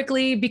Nani, real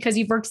quickly, because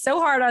you've worked so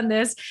hard on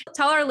this,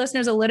 tell our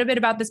listeners a little bit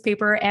about this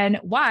paper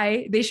and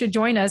why they should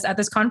join us at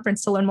this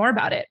conference to learn more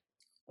about it.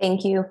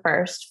 Thank you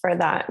first for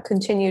that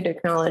continued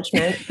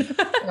acknowledgement.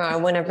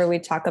 Whenever we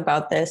talk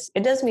about this,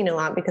 it does mean a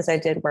lot because I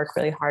did work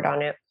really hard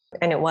on it.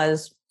 And it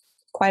was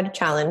quite a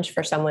challenge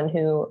for someone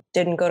who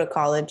didn't go to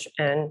college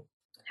and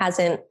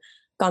hasn't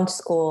gone to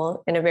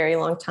school in a very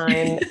long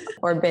time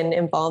or been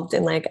involved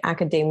in like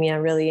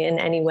academia really in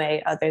any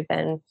way other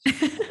than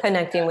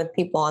connecting with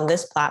people on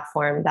this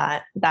platform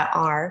that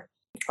are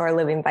or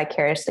living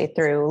vicariously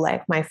through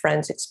like my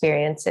friends'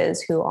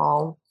 experiences who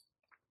all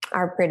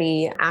are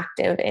pretty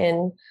active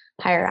in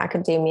higher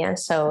academia.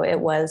 So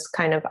it was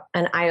kind of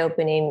an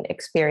eye-opening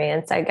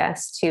experience, I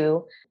guess,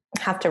 to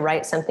have to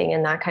write something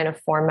in that kind of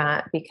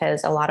format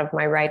because a lot of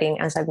my writing,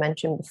 as I've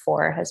mentioned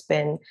before, has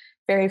been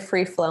very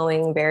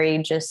free-flowing, very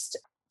just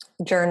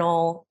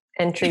journal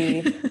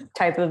entry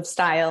type of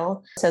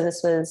style. So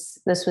this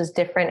was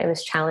different. It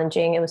was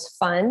challenging. It was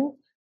fun.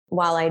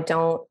 While I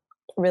don't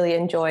really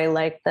enjoy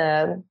like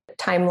the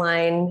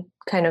timeline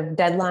kind of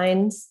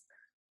deadlines,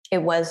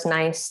 it was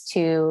nice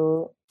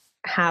to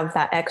have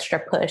that extra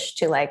push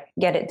to like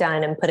get it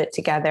done and put it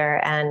together.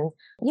 And,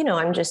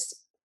 I'm just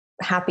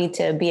happy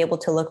to be able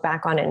to look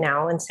back on it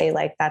now and say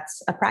like,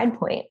 that's a pride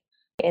point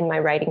in my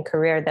writing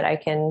career that I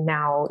can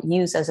now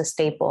use as a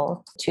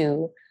staple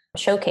to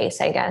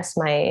showcase, I guess,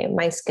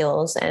 my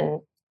skills.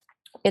 And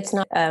it's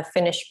not a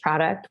finished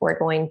product. We're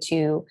going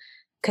to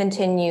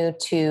continue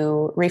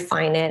to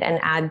refine it and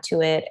add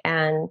to it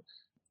and,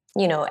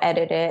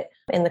 edit it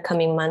in the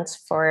coming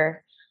months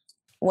for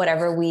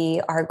whatever we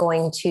are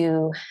going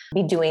to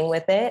be doing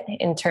with it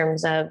in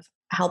terms of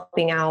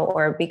helping out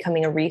or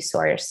becoming a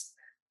resource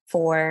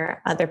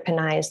for other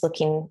Panays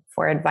looking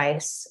for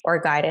advice or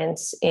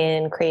guidance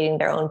in creating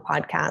their own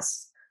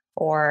podcasts,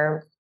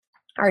 or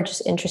are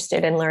just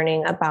interested in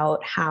learning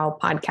about how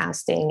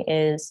podcasting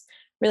is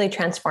really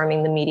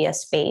transforming the media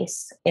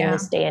space in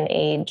this day and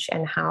age,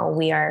 and how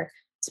we are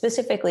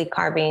specifically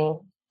carving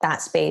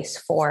that space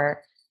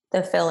for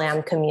the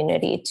Phil-Am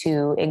community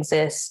to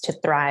exist, to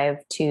thrive,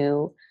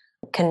 to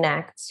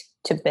connect,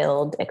 to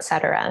build,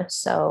 etc.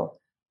 So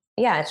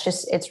yeah,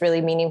 it's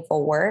really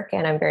meaningful work,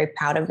 and I'm very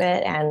proud of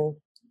it. And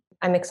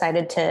I'm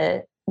excited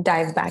to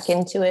dive back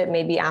into it.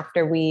 Maybe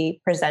after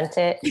we present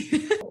it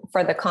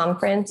for the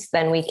conference,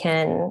 then we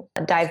can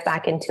dive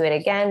back into it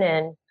again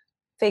and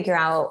figure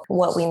out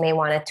what we may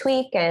want to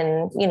tweak,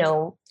 and,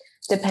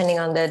 depending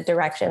on the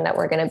direction that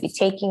we're going to be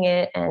taking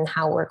it and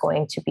how we're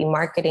going to be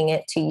marketing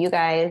it to you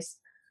guys,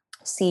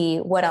 see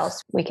what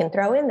else we can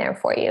throw in there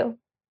for you.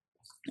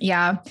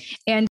 Yeah.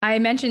 And I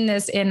mentioned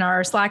this in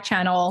our Slack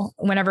channel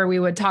whenever we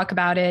would talk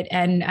about it.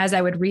 And as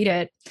I would read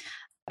it,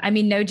 I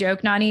mean, no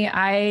joke, Nani,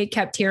 I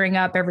kept tearing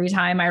up every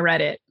time I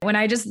read it. When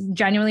I just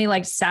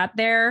genuinely sat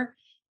there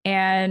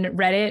and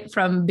read it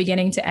from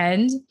beginning to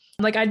end,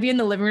 I'd be in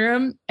the living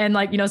room and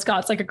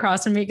Scott's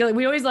across from me.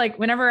 We always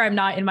whenever I'm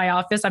not in my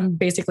office, I'm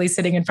basically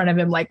sitting in front of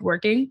him,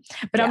 working,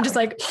 but I'm just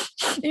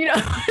just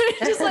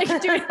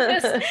doing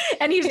this.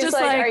 And he's just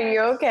are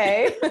you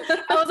okay?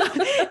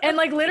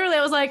 Literally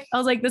I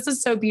was like, this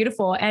is so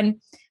beautiful.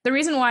 And the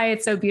reason why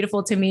it's so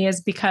beautiful to me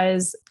is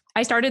because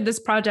I started this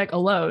project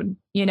alone,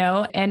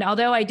 and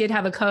although I did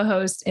have a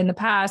co-host in the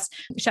past,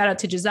 shout out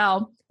to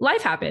Giselle,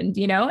 life happened,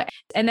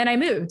 and then I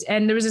moved,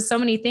 and there was just so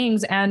many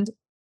things. And,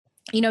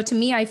 to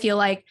me, I feel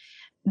like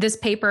this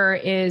paper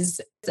is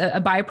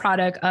a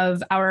byproduct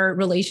of our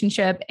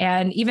relationship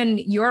and even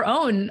your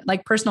own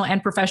personal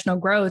and professional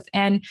growth.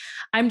 And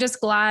I'm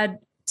just glad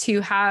to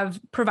have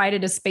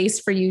provided a space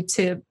for you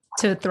to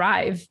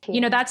thrive.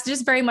 That's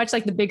just very much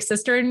the big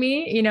sister in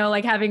me,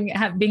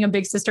 being a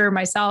big sister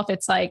myself.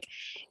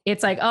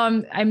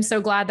 Oh, I'm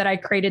so glad that I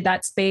created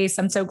that space.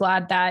 I'm so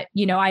glad that,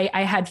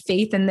 I had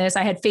faith in this.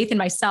 I had faith in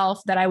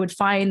myself that I would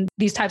find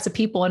these types of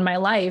people in my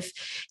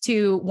life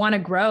to want to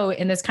grow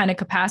in this kind of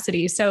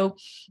capacity. So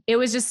it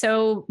was just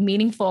so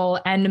meaningful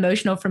and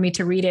emotional for me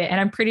to read it.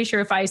 And I'm pretty sure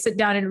if I sit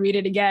down and read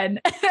it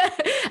again,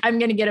 I'm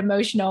going to get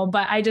emotional.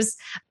 But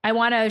I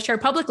want to share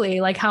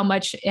publicly how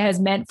much it has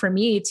meant for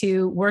me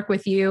to work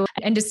with you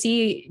and to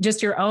see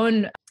just your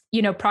own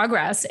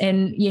progress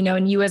and,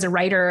 and you as a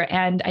writer.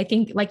 And I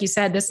think, like you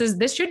said,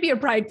 this should be a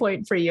pride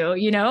point for you,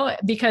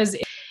 because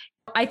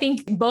I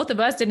think both of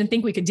us didn't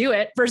think we could do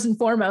it first and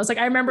foremost.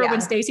 I remember when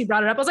Stacy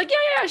brought it up, I was like,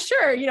 yeah,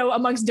 sure.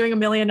 Amongst doing a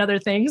million other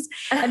things.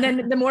 And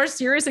then the more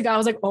serious it got, I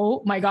was like,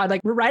 oh my God,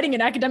 we're writing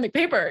an academic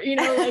paper,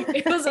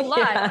 it was a lot.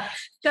 Yeah.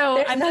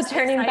 So I'm not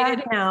turning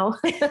back now.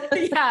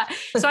 Yeah.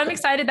 So I'm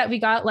excited that we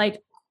got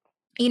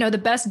the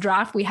best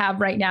draft we have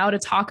right now to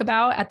talk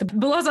about at the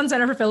Bulosan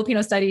Center for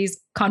Filipino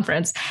Studies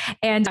conference.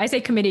 And I say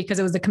committee because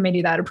it was the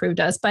committee that approved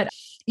us. But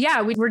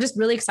yeah, we're just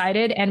really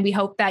excited, and we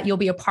hope that you'll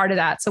be a part of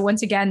that. So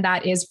once again,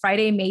 that is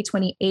Friday, May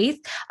 28th.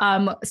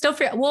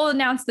 We'll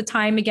announce the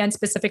time again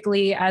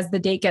specifically as the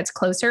date gets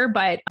closer,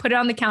 but put it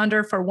on the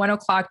calendar for 1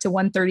 o'clock to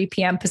 1:30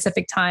 p.m.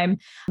 Pacific time.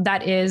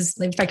 That is,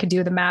 if I could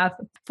do the math,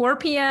 4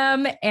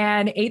 p.m.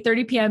 and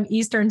 8:30 p.m.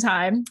 Eastern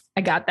time.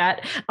 I got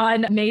that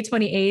on May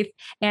 28th.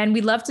 And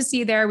we'd love to see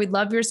you there. We'd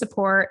love your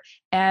support.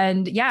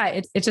 And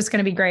yeah, it's just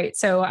going to be great.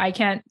 So I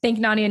can't thank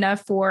Nani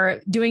enough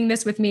for doing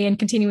this with me and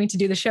continuing to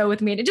do the show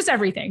with me, and just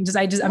everything.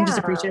 I'm just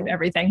appreciative of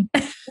everything.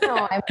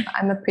 No,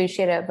 I'm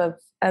appreciative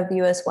of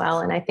you as well.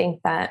 And I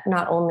think that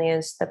not only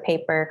is the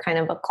paper kind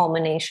of a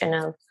culmination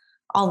of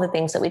all the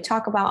things that we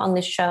talk about on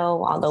this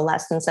show, all the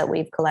lessons that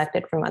we've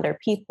collected from other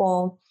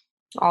people,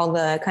 all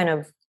the kind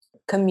of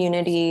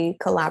community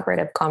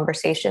collaborative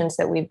conversations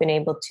that we've been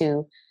able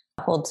to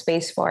hold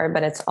space for,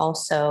 but it's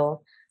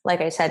also,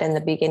 like I said in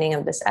the beginning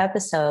of this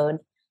episode,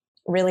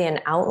 really an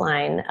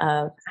outline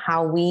of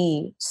how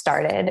we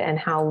started and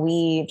how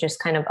we just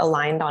kind of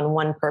aligned on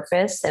one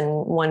purpose and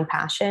one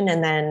passion,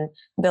 and then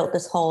built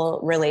this whole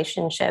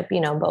relationship,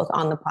 both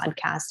on the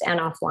podcast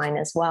and offline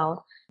as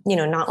well,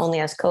 not only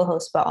as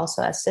co-hosts, but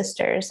also as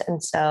sisters.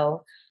 And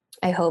so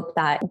I hope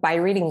that by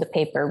reading the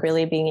paper,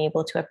 really being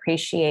able to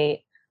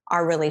appreciate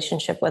our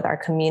relationship with our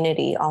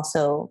community,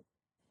 also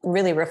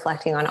really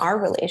reflecting on our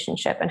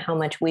relationship and how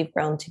much we've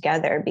grown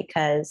together,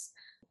 because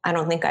I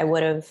don't think I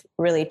would have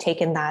really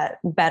taken that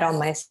bet on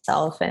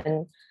myself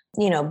and,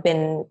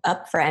 been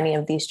up for any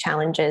of these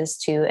challenges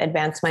to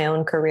advance my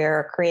own career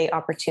or create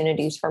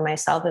opportunities for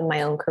myself in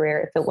my own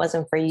career if it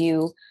wasn't for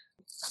you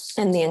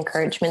and the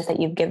encouragement that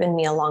you've given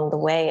me along the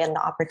way and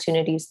the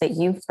opportunities that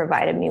you've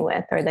provided me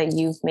with or that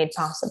you've made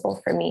possible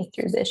for me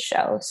through this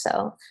show.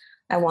 So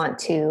I want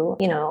to,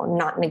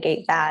 not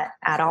negate that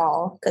at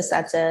all, because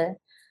that's a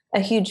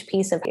huge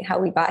piece of how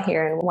we got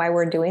here and why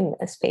we're doing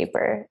this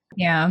paper.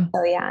 Yeah.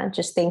 So yeah,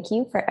 just thank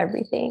you for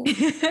everything.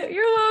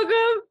 You're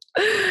welcome.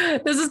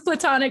 This is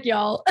platonic,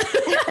 y'all.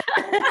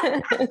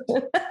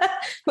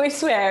 We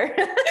swear.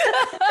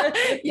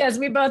 Yes,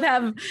 we both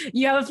have,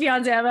 you have a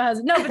fiance, I have a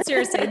husband. No, but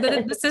seriously,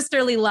 the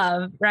sisterly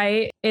love,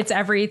 right? It's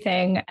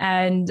everything.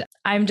 And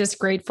I'm just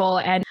grateful.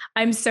 And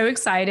I'm so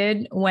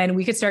excited when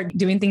we could start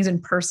doing things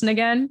in person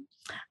again.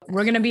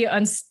 We're going to be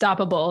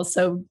unstoppable.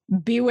 So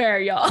beware,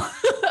 y'all.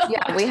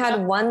 Yeah, we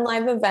had one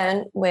live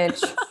event,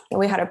 which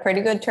we had a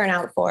pretty good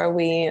turnout for.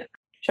 We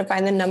should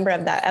find the number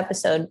of that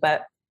episode,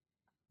 but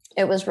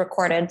it was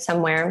recorded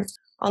somewhere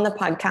on the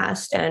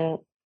podcast. And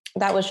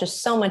that was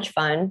just so much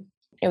fun.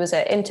 It was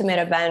an intimate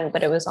event,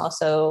 but it was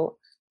also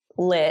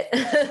lit.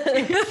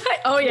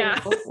 Oh, yeah.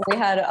 We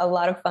had a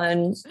lot of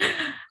fun.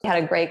 We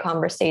had a great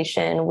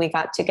conversation. We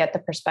got to get the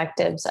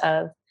perspectives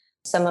of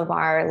some of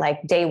our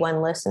like day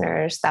one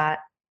listeners that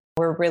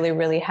were really,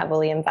 really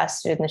heavily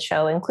invested in the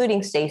show,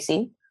 including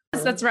Stacy.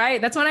 That's right.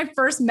 That's when I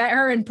first met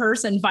her in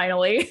person,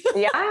 finally.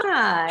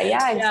 Yeah,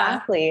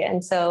 exactly.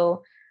 And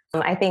so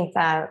I think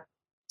that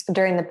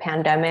during the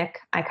pandemic,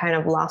 I kind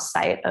of lost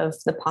sight of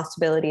the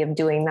possibility of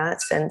doing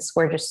that, since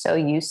we're just so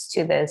used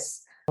to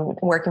this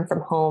working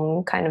from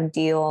home kind of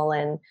deal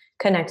and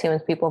connecting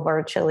with people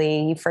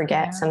virtually. You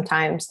forget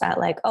sometimes that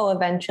like, oh,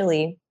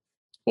 eventually,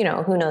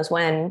 who knows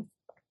when,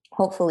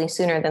 hopefully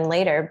sooner than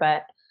later,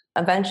 but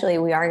eventually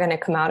we are going to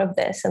come out of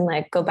this and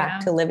like go back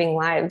to living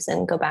lives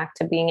and go back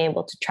to being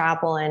able to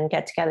travel and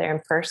get together in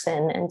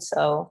person. And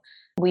so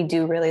we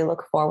do really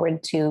look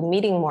forward to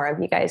meeting more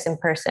of you guys in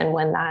person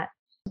when that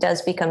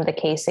does become the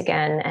case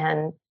again.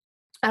 And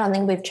I don't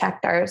think we've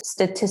checked our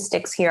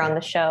statistics here on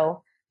the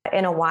show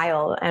in a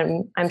while.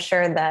 And I'm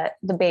sure that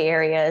the Bay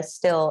Area is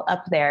still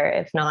up there,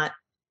 if not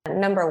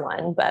number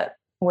one, but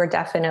we're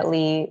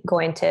definitely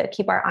going to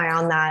keep our eye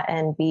on that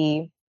and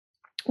be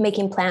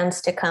making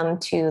plans to come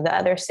to the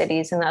other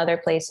cities and the other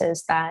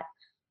places that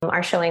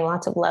are showing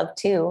lots of love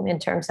too, in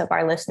terms of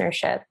our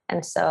listenership.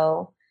 And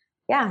so,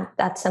 yeah,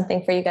 that's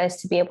something for you guys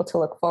to be able to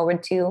look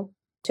forward to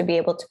be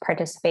able to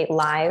participate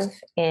live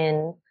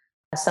in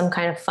some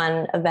kind of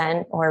fun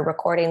event or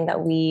recording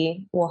that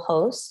we will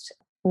host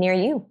near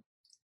you.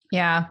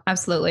 Yeah,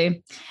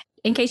 absolutely.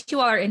 In case you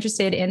all are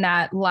interested in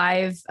that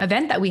live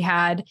event that we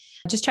had,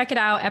 just check it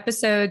out.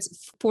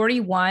 Episodes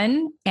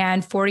 41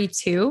 and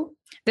 42.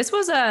 This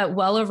was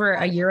well over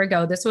a year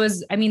ago. This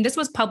was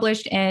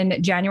published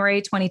in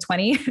January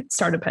 2020,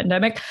 start of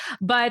pandemic,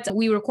 but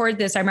we recorded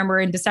this, I remember,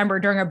 in December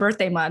during a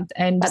birthday month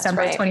in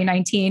December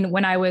 2019,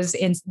 when I was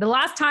the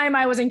last time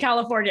I was in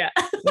California.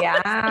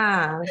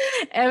 Yeah.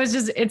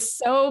 It's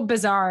so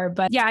bizarre,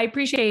 but yeah, I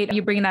appreciate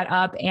you bringing that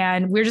up.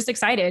 And we're just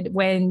excited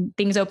when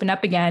things open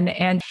up again.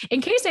 And in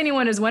case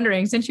anyone is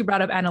wondering, since you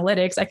brought up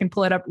analytics, I can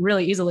pull it up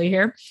really easily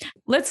here.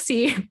 Let's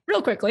see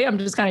real quickly. I'm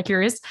just kind of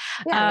curious.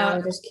 Yeah,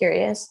 I'm just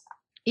curious.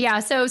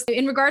 Yeah. So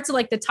in regards to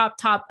like the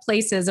top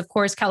places, of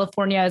course,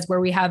 California is where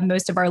we have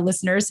most of our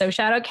listeners. So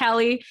shout out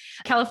Cali,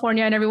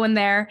 California, and everyone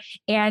there.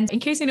 And in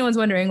case anyone's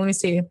wondering, let me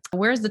see,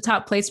 where's the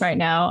top place right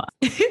now?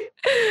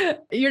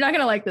 You're not going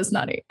to like this,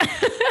 Nani.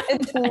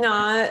 It's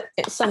not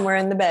somewhere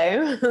in the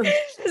Bay.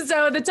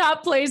 So the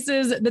top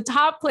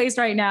place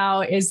right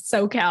now is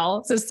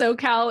SoCal. So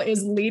SoCal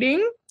is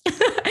leading.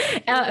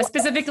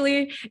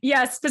 Specifically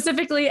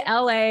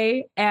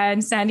LA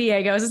and San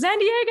Diego. So San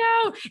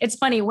Diego, it's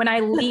funny, when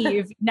I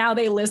leave, now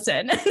they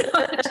listen.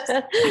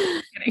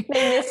 They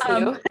miss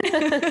you.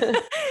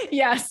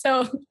 Yeah.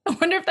 So I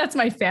wonder if that's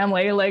my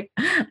family, like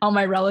all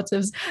my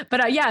relatives.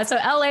 But so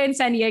LA and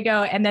San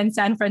Diego, and then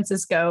San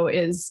Francisco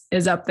is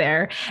up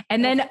there.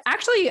 And then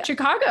actually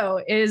Chicago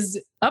is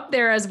up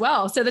there as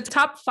well. So the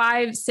top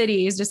 5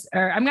 cities,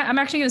 I'm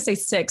actually going to say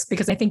 6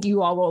 because I think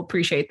you all will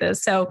appreciate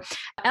this. So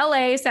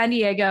LA, San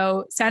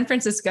Diego, San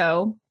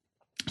Francisco,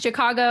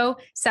 Chicago,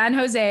 San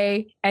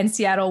Jose, and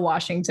Seattle,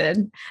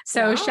 Washington.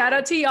 So Shout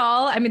out to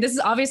y'all. I mean, this is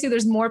obviously,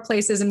 there's more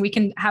places and we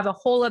can have a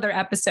whole other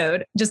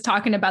episode just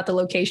talking about the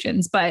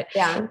locations, but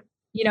yeah,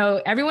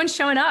 everyone's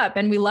showing up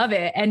and we love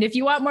it. And if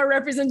you want more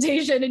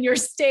representation in your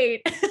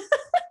state,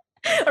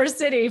 or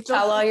city,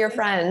 tell all your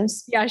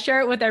friends. Yeah, share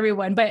it with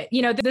everyone. But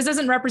this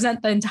doesn't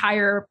represent the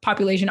entire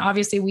population.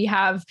 Obviously, we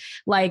have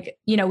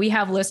we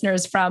have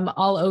listeners from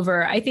all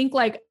over. I think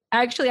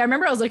actually, I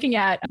remember I was looking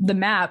at the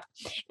map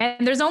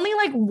and there's only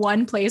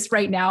one place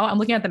right now. I'm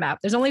looking at the map.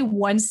 There's only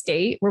one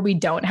state where we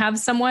don't have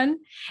someone.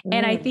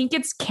 And I think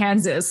it's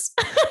Kansas.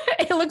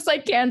 It looks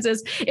like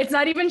Kansas. It's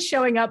not even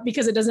showing up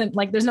because it doesn't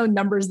there's no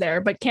numbers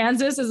there, but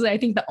Kansas is, I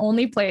think, the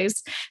only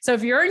place. So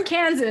if you're in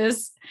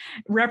Kansas,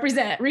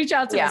 reach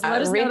out to us.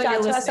 Let us know that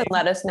you're listening. And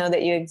let us know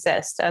that you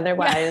exist.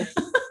 Otherwise,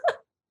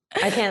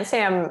 I can't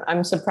say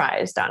I'm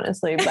surprised,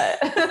 honestly, but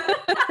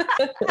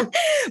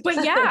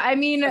but yeah, I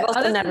mean,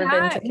 other than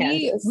that,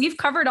 we've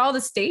covered all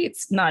the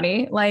states,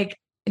 Nani,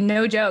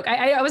 no joke.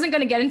 I wasn't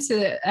going to get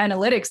into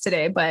analytics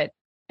today, but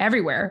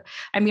everywhere.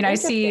 I mean, I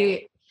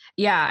see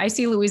Yeah, I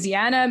see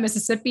Louisiana,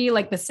 Mississippi,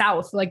 like the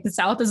South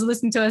is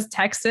listening to us,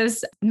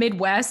 Texas,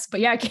 Midwest. But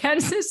yeah,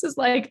 Kansas is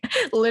like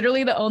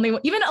literally the only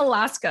one, even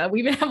Alaska. We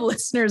even have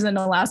listeners in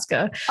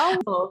Alaska.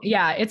 Oh,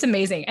 yeah, it's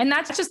amazing. And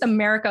that's just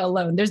America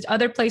alone. There's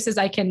other places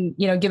I can,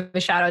 give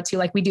a shout out to.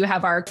 Like we do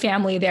have our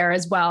family there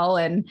as well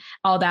and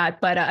all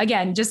that. But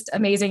again, just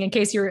amazing in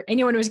case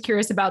anyone who's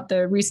curious about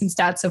the recent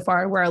stats so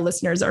far, where our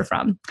listeners are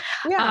from.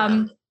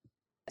 yeah.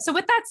 So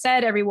with that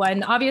said,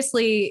 everyone,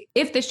 obviously,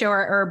 if the show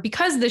or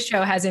because the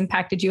show has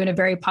impacted you in a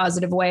very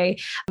positive way,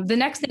 the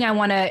next thing I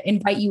want to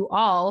invite you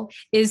all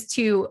is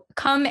to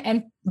come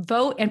and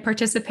vote and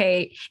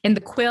participate in the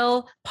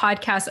Quill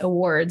Podcast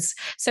Awards.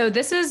 So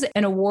this is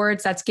an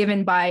awards that's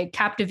given by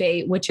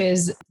Captivate, which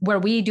is where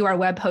we do our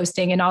web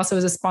hosting and also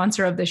is a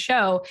sponsor of the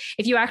show.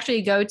 If you actually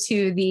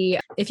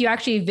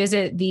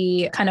visit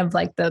the kind of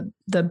like the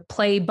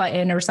play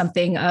button or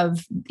something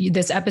of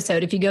this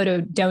episode, if you go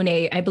to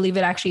donate, I believe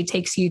it actually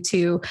takes you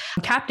to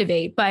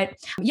Captivate. But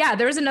yeah,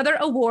 there's another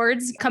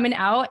awards coming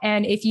out.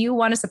 And if you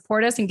want to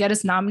support us and get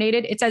us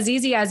nominated, it's as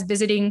easy as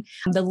visiting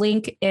the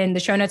link in the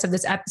show notes of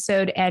this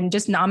episode and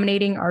just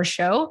nominating our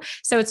show.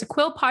 So it's a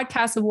Quill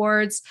Podcast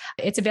Awards.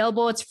 It's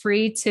available. It's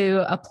free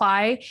to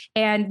apply.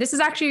 And this is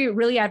actually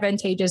really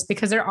advantageous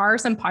because there are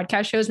some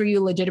podcast shows where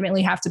you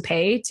legitimately have to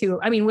pay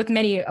with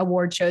many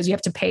award shows, you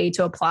have to pay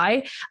to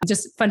apply.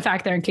 Just fun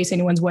fact there in case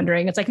anyone's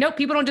wondering. It's like, nope,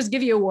 people don't just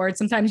give you awards.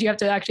 Sometimes you have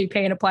to actually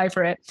pay and apply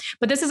for it.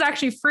 But this is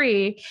actually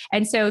free.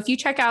 And so if you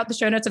check out the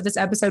show notes of this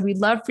episode, we'd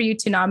love for you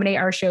to nominate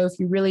our show if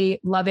you really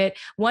love it.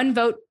 1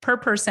 vote per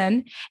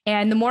person.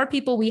 And the more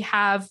people we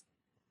have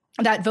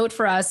that vote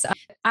for us,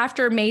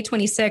 after May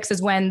 26th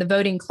is when the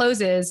voting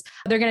closes.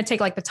 They're going to take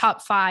like the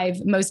top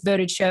 5 most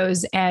voted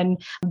shows and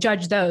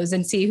judge those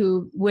and see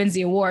who wins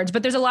the awards.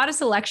 But there's a lot of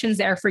selections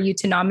there for you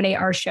to nominate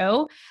our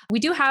show. We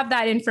do have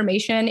that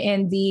information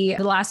in the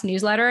last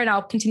newsletter, and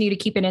I'll continue to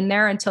keep it in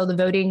there until the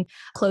voting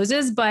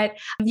closes. But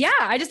yeah,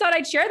 I just thought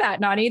I'd share that,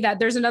 Nani, that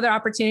there's another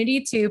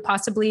opportunity to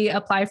possibly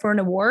apply for an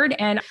award.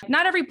 And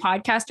not every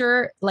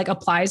podcaster like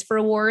applies for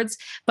awards,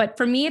 but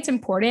for me, it's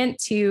important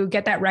to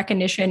get that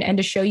recognition and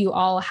to show you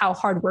all how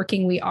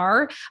hardworking we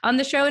are on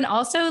the show. And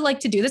also like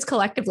to do this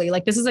collectively.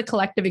 Like this is a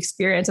collective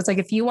experience. It's like,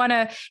 if you want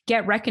to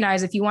get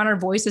recognized, if you want our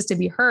voices to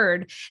be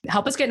heard,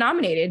 help us get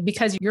nominated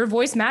because your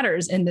voice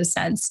matters in this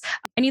sense.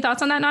 Any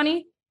thoughts on that,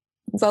 Nani?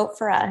 Vote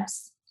for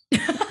us.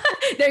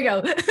 There you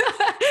go.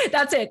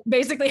 That's it.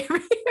 Basically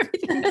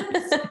everything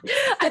else.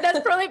 That's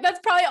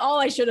probably all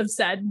I should have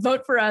said.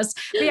 Vote for us.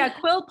 But yeah,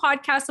 Quill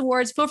Podcast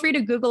Awards. Feel free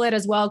to Google it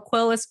as well.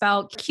 Quill is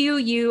spelled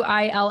Quill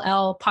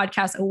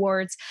Podcast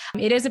Awards.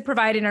 It is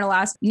provided in our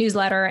last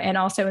newsletter and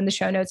also in the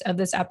show notes of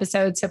this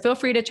episode. So feel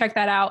free to check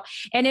that out.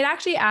 And it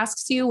actually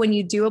asks you when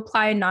you do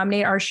apply and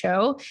nominate our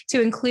show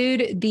to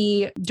include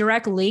the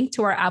direct link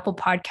to our Apple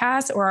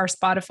Podcasts or our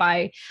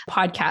Spotify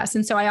podcast.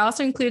 And so I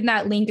also included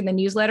that link in the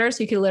newsletter.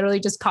 So you can literally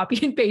just copy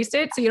and paste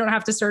it. So you don't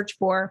have to search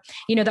for,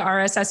 the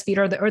RSS feed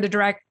or the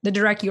direct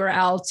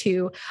URL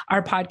to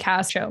our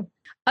podcast show.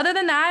 Other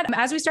than that,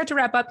 as we start to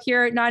wrap up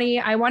here, Nani,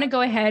 I want to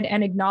go ahead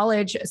and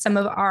acknowledge some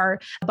of our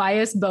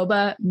Bias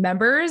Boba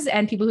members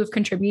and people who've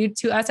contributed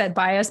to us at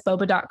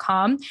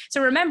biasboba.com.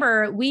 So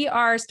remember, we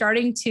are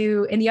starting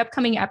to, in the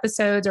upcoming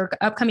episodes or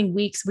upcoming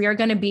weeks, we are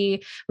going to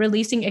be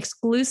releasing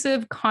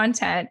exclusive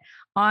content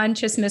on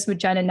Chismis with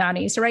Jen and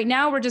Nani. So right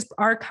now we're just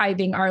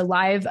archiving our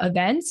live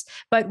events,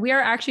 but we are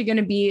actually going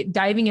to be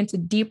diving into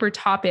deeper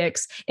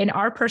topics in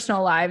our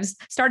personal lives,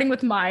 starting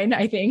with mine.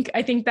 I think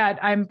that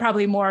I'm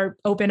probably more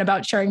open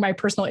about sharing my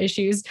personal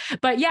issues,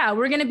 but yeah,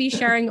 we're going to be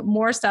sharing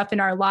more stuff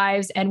in our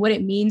lives and what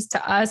it means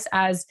to us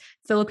as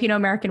Filipino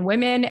American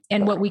women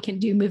and what we can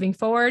do moving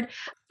forward.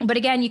 But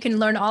again, you can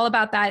learn all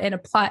about that and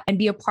apply and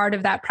be a part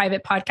of that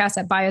private podcast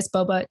at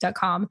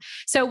biasboba.com.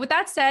 So with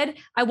that said,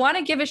 I want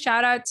to give a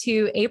shout out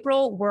to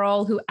April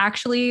Whirl, who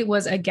actually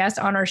was a guest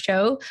on our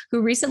show,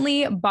 who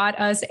recently bought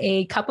us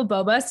a cup of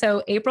boba.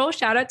 So April,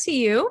 shout out to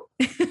you.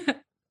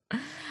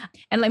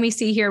 And let me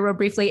see here real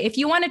briefly. If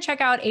you want to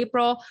check out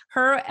April,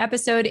 her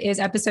episode is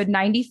episode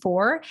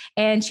 94.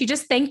 And she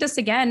just thanked us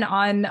again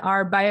on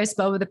our Bias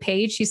Boba, the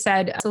page. She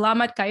said,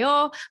 "Salamat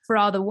kayo for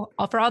all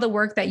the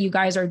work that you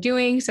guys are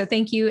doing." So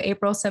thank you,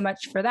 April, so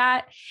much for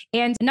that.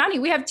 And Nani,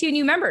 we have 2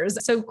 new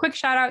members. So quick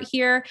shout out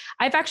here.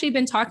 I've actually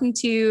been talking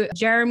to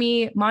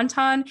Jeremy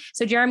Monton.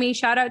 So Jeremy,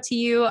 shout out to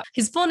you.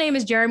 His full name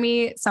is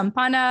Jeremy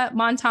Sampana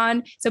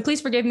Monton. So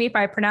please forgive me if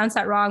I pronounce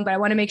that wrong, but I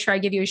want to make sure I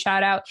give you a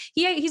shout out.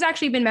 He's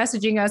actually been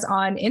messaging us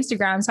on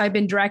Instagram. So I've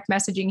been direct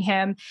messaging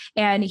him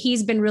and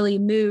he's been really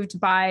moved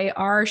by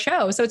our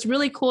show. So it's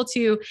really cool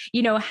to,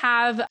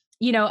 have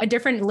a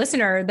different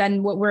listener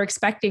than what we're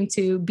expecting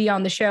to be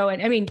on the show.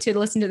 And I mean, to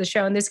listen to the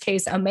show, in this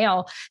case, a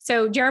male.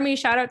 So Jeremy,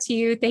 shout out to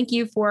you. Thank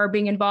you for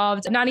being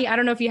involved. Nani, I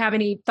don't know if you have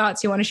any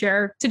thoughts you want to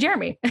share to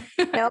Jeremy.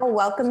 No,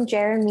 welcome,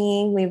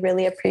 Jeremy. We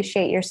really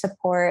appreciate your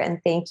support and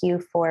thank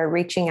you for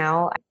reaching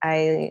out.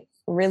 I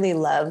really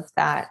love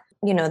that.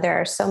 There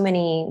are so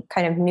many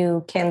kind of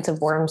new cans of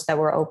worms that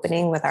we're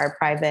opening with our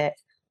private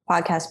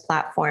podcast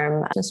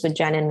platform, just with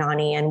Jen and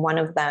Nani. And one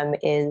of them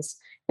is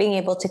being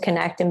able to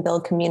connect and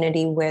build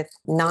community with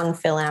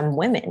non-Philam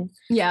women.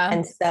 Yeah.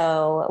 And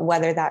so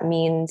whether that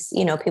means,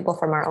 people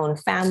from our own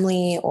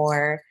family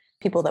or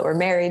people that we're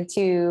married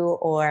to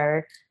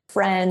or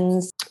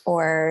friends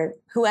or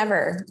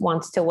whoever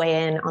wants to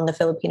weigh in on the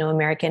Filipino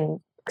American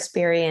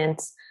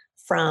experience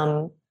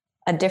from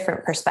a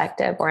different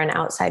perspective or an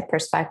outside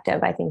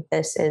perspective. I think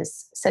this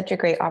is such a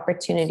great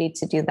opportunity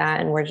to do that.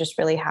 And we're just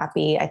really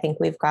happy. I think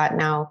we've got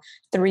now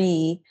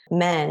 3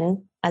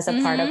 men as a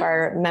part of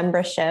our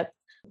membership.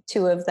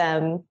 2 of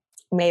them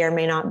may or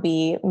may not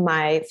be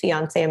my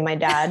fiance and my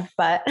dad,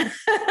 but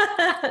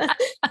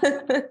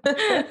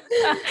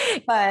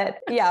but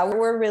yeah,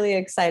 we're really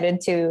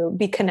excited to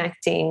be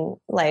connecting,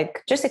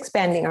 like just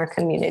expanding our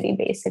community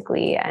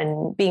basically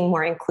and being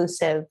more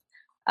inclusive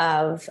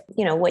of,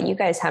 what you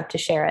guys have to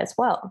share as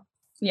well.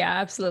 Yeah,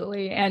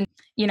 absolutely. And,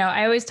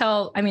 I always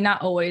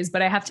not always,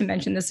 but I have to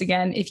mention this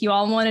again. If you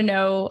all want to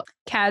know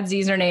Cad's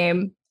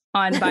username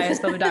on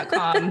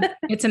biasboba.com,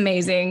 it's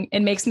amazing.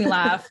 It makes me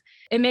laugh.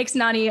 It makes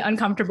Nani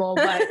uncomfortable,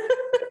 but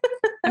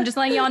I'm just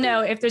letting y'all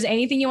know if there's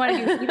anything you want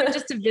to do, even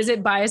just to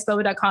visit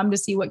biasboba.com to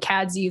see what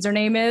Cad's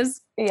username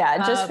is.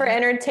 Yeah, just for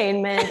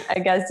entertainment, I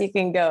guess you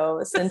can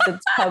go since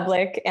it's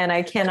public and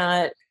I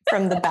cannot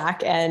from the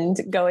back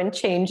end go and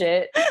change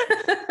it.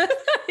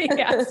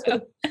 Yeah.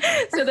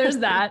 So there's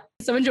that.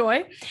 So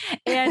enjoy.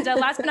 And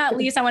last but not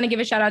least, I want to give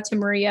a shout out to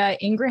Maria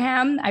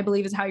Ingraham, I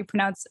believe is how you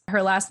pronounce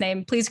her last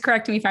name. Please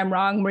correct me if I'm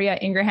wrong, Maria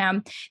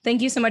Ingraham.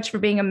 Thank you so much for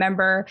being a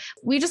member.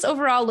 We just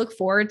overall look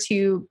forward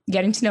to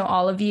getting to know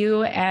all of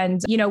you.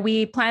 And,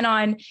 we plan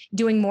on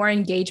doing more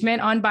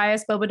engagement on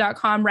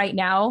biasboba.com right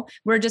now.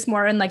 We're just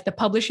more in like the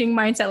publishing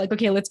mindset, like,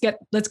 okay, let's get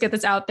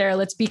this out there.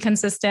 Let's be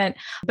consistent,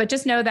 but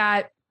just know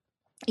that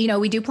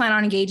we do plan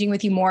on engaging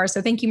with you more. So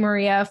thank you,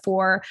 Maria,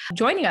 for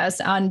joining us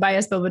on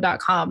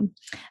biasboba.com.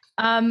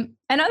 And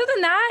other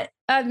than that,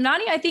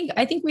 Nani, I think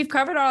we've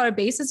covered all our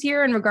bases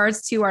here in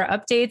regards to our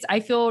updates. I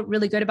feel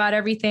really good about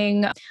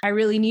everything I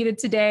really needed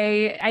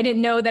today. I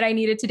didn't know that I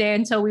needed today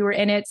until we were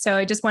in it. So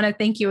I just want to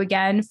thank you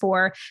again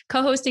for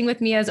co-hosting with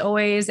me as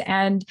always.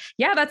 And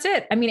yeah, that's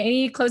it.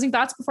 Any closing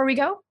thoughts before we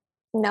go?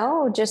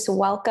 No, just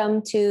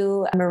welcome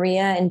to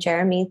Maria and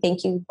Jeremy.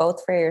 Thank you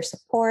both for your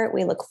support.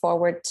 We look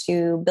forward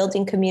to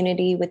building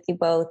community with you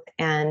both.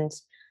 And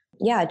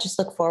yeah, just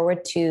look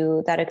forward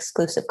to that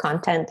exclusive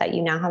content that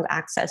you now have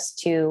access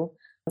to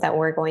that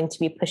we're going to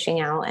be pushing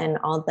out and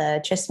all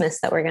the chismes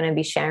that we're going to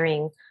be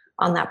sharing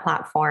on that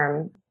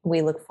platform.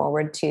 We look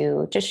forward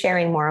to just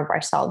sharing more of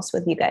ourselves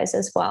with you guys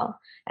as well.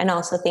 And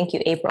also thank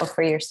you, April,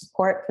 for your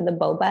support for the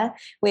boba.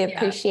 We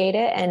appreciate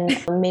it. And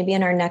maybe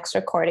in our next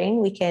recording,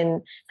 we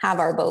can have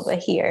our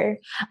boba here.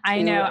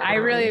 I know. I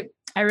really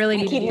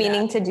keep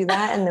meaning to do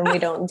that. And then we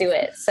don't do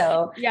it.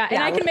 So yeah.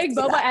 And I can make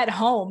boba at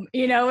home,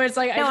 it's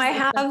like, I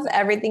have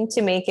everything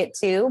to make it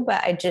too,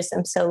 but I just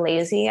am so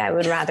lazy. I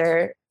would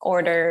rather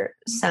order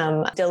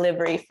some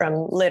delivery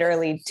from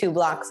literally 2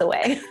 blocks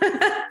away.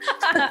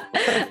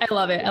 I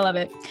love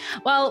it.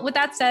 Well, with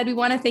that said, we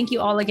want to thank you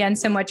all again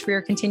so much for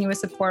your continuous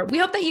support. We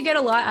hope that you get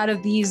a lot out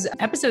of these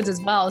episodes as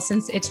well,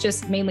 since it's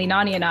just mainly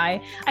Nani and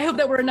I hope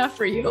that we're enough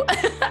for you.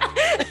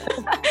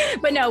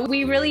 But no,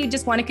 we really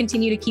just want to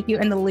continue to keep you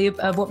in the loop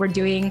of what we're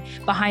doing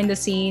behind the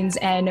scenes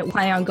and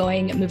planning on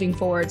going moving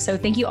forward. So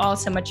thank you all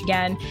so much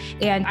again.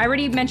 And I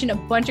already mentioned a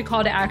bunch of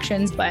call to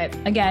actions, but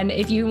again,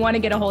 if you want to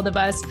get a hold of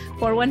us,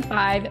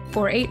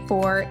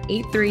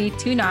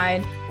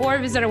 415-484-8329, or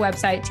visit our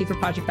website,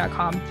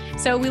 tforproject.com.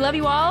 So we love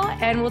you all,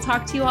 and we'll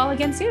talk to you all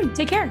again soon.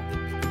 Take care.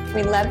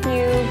 We love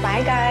you.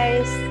 Bye,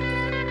 guys.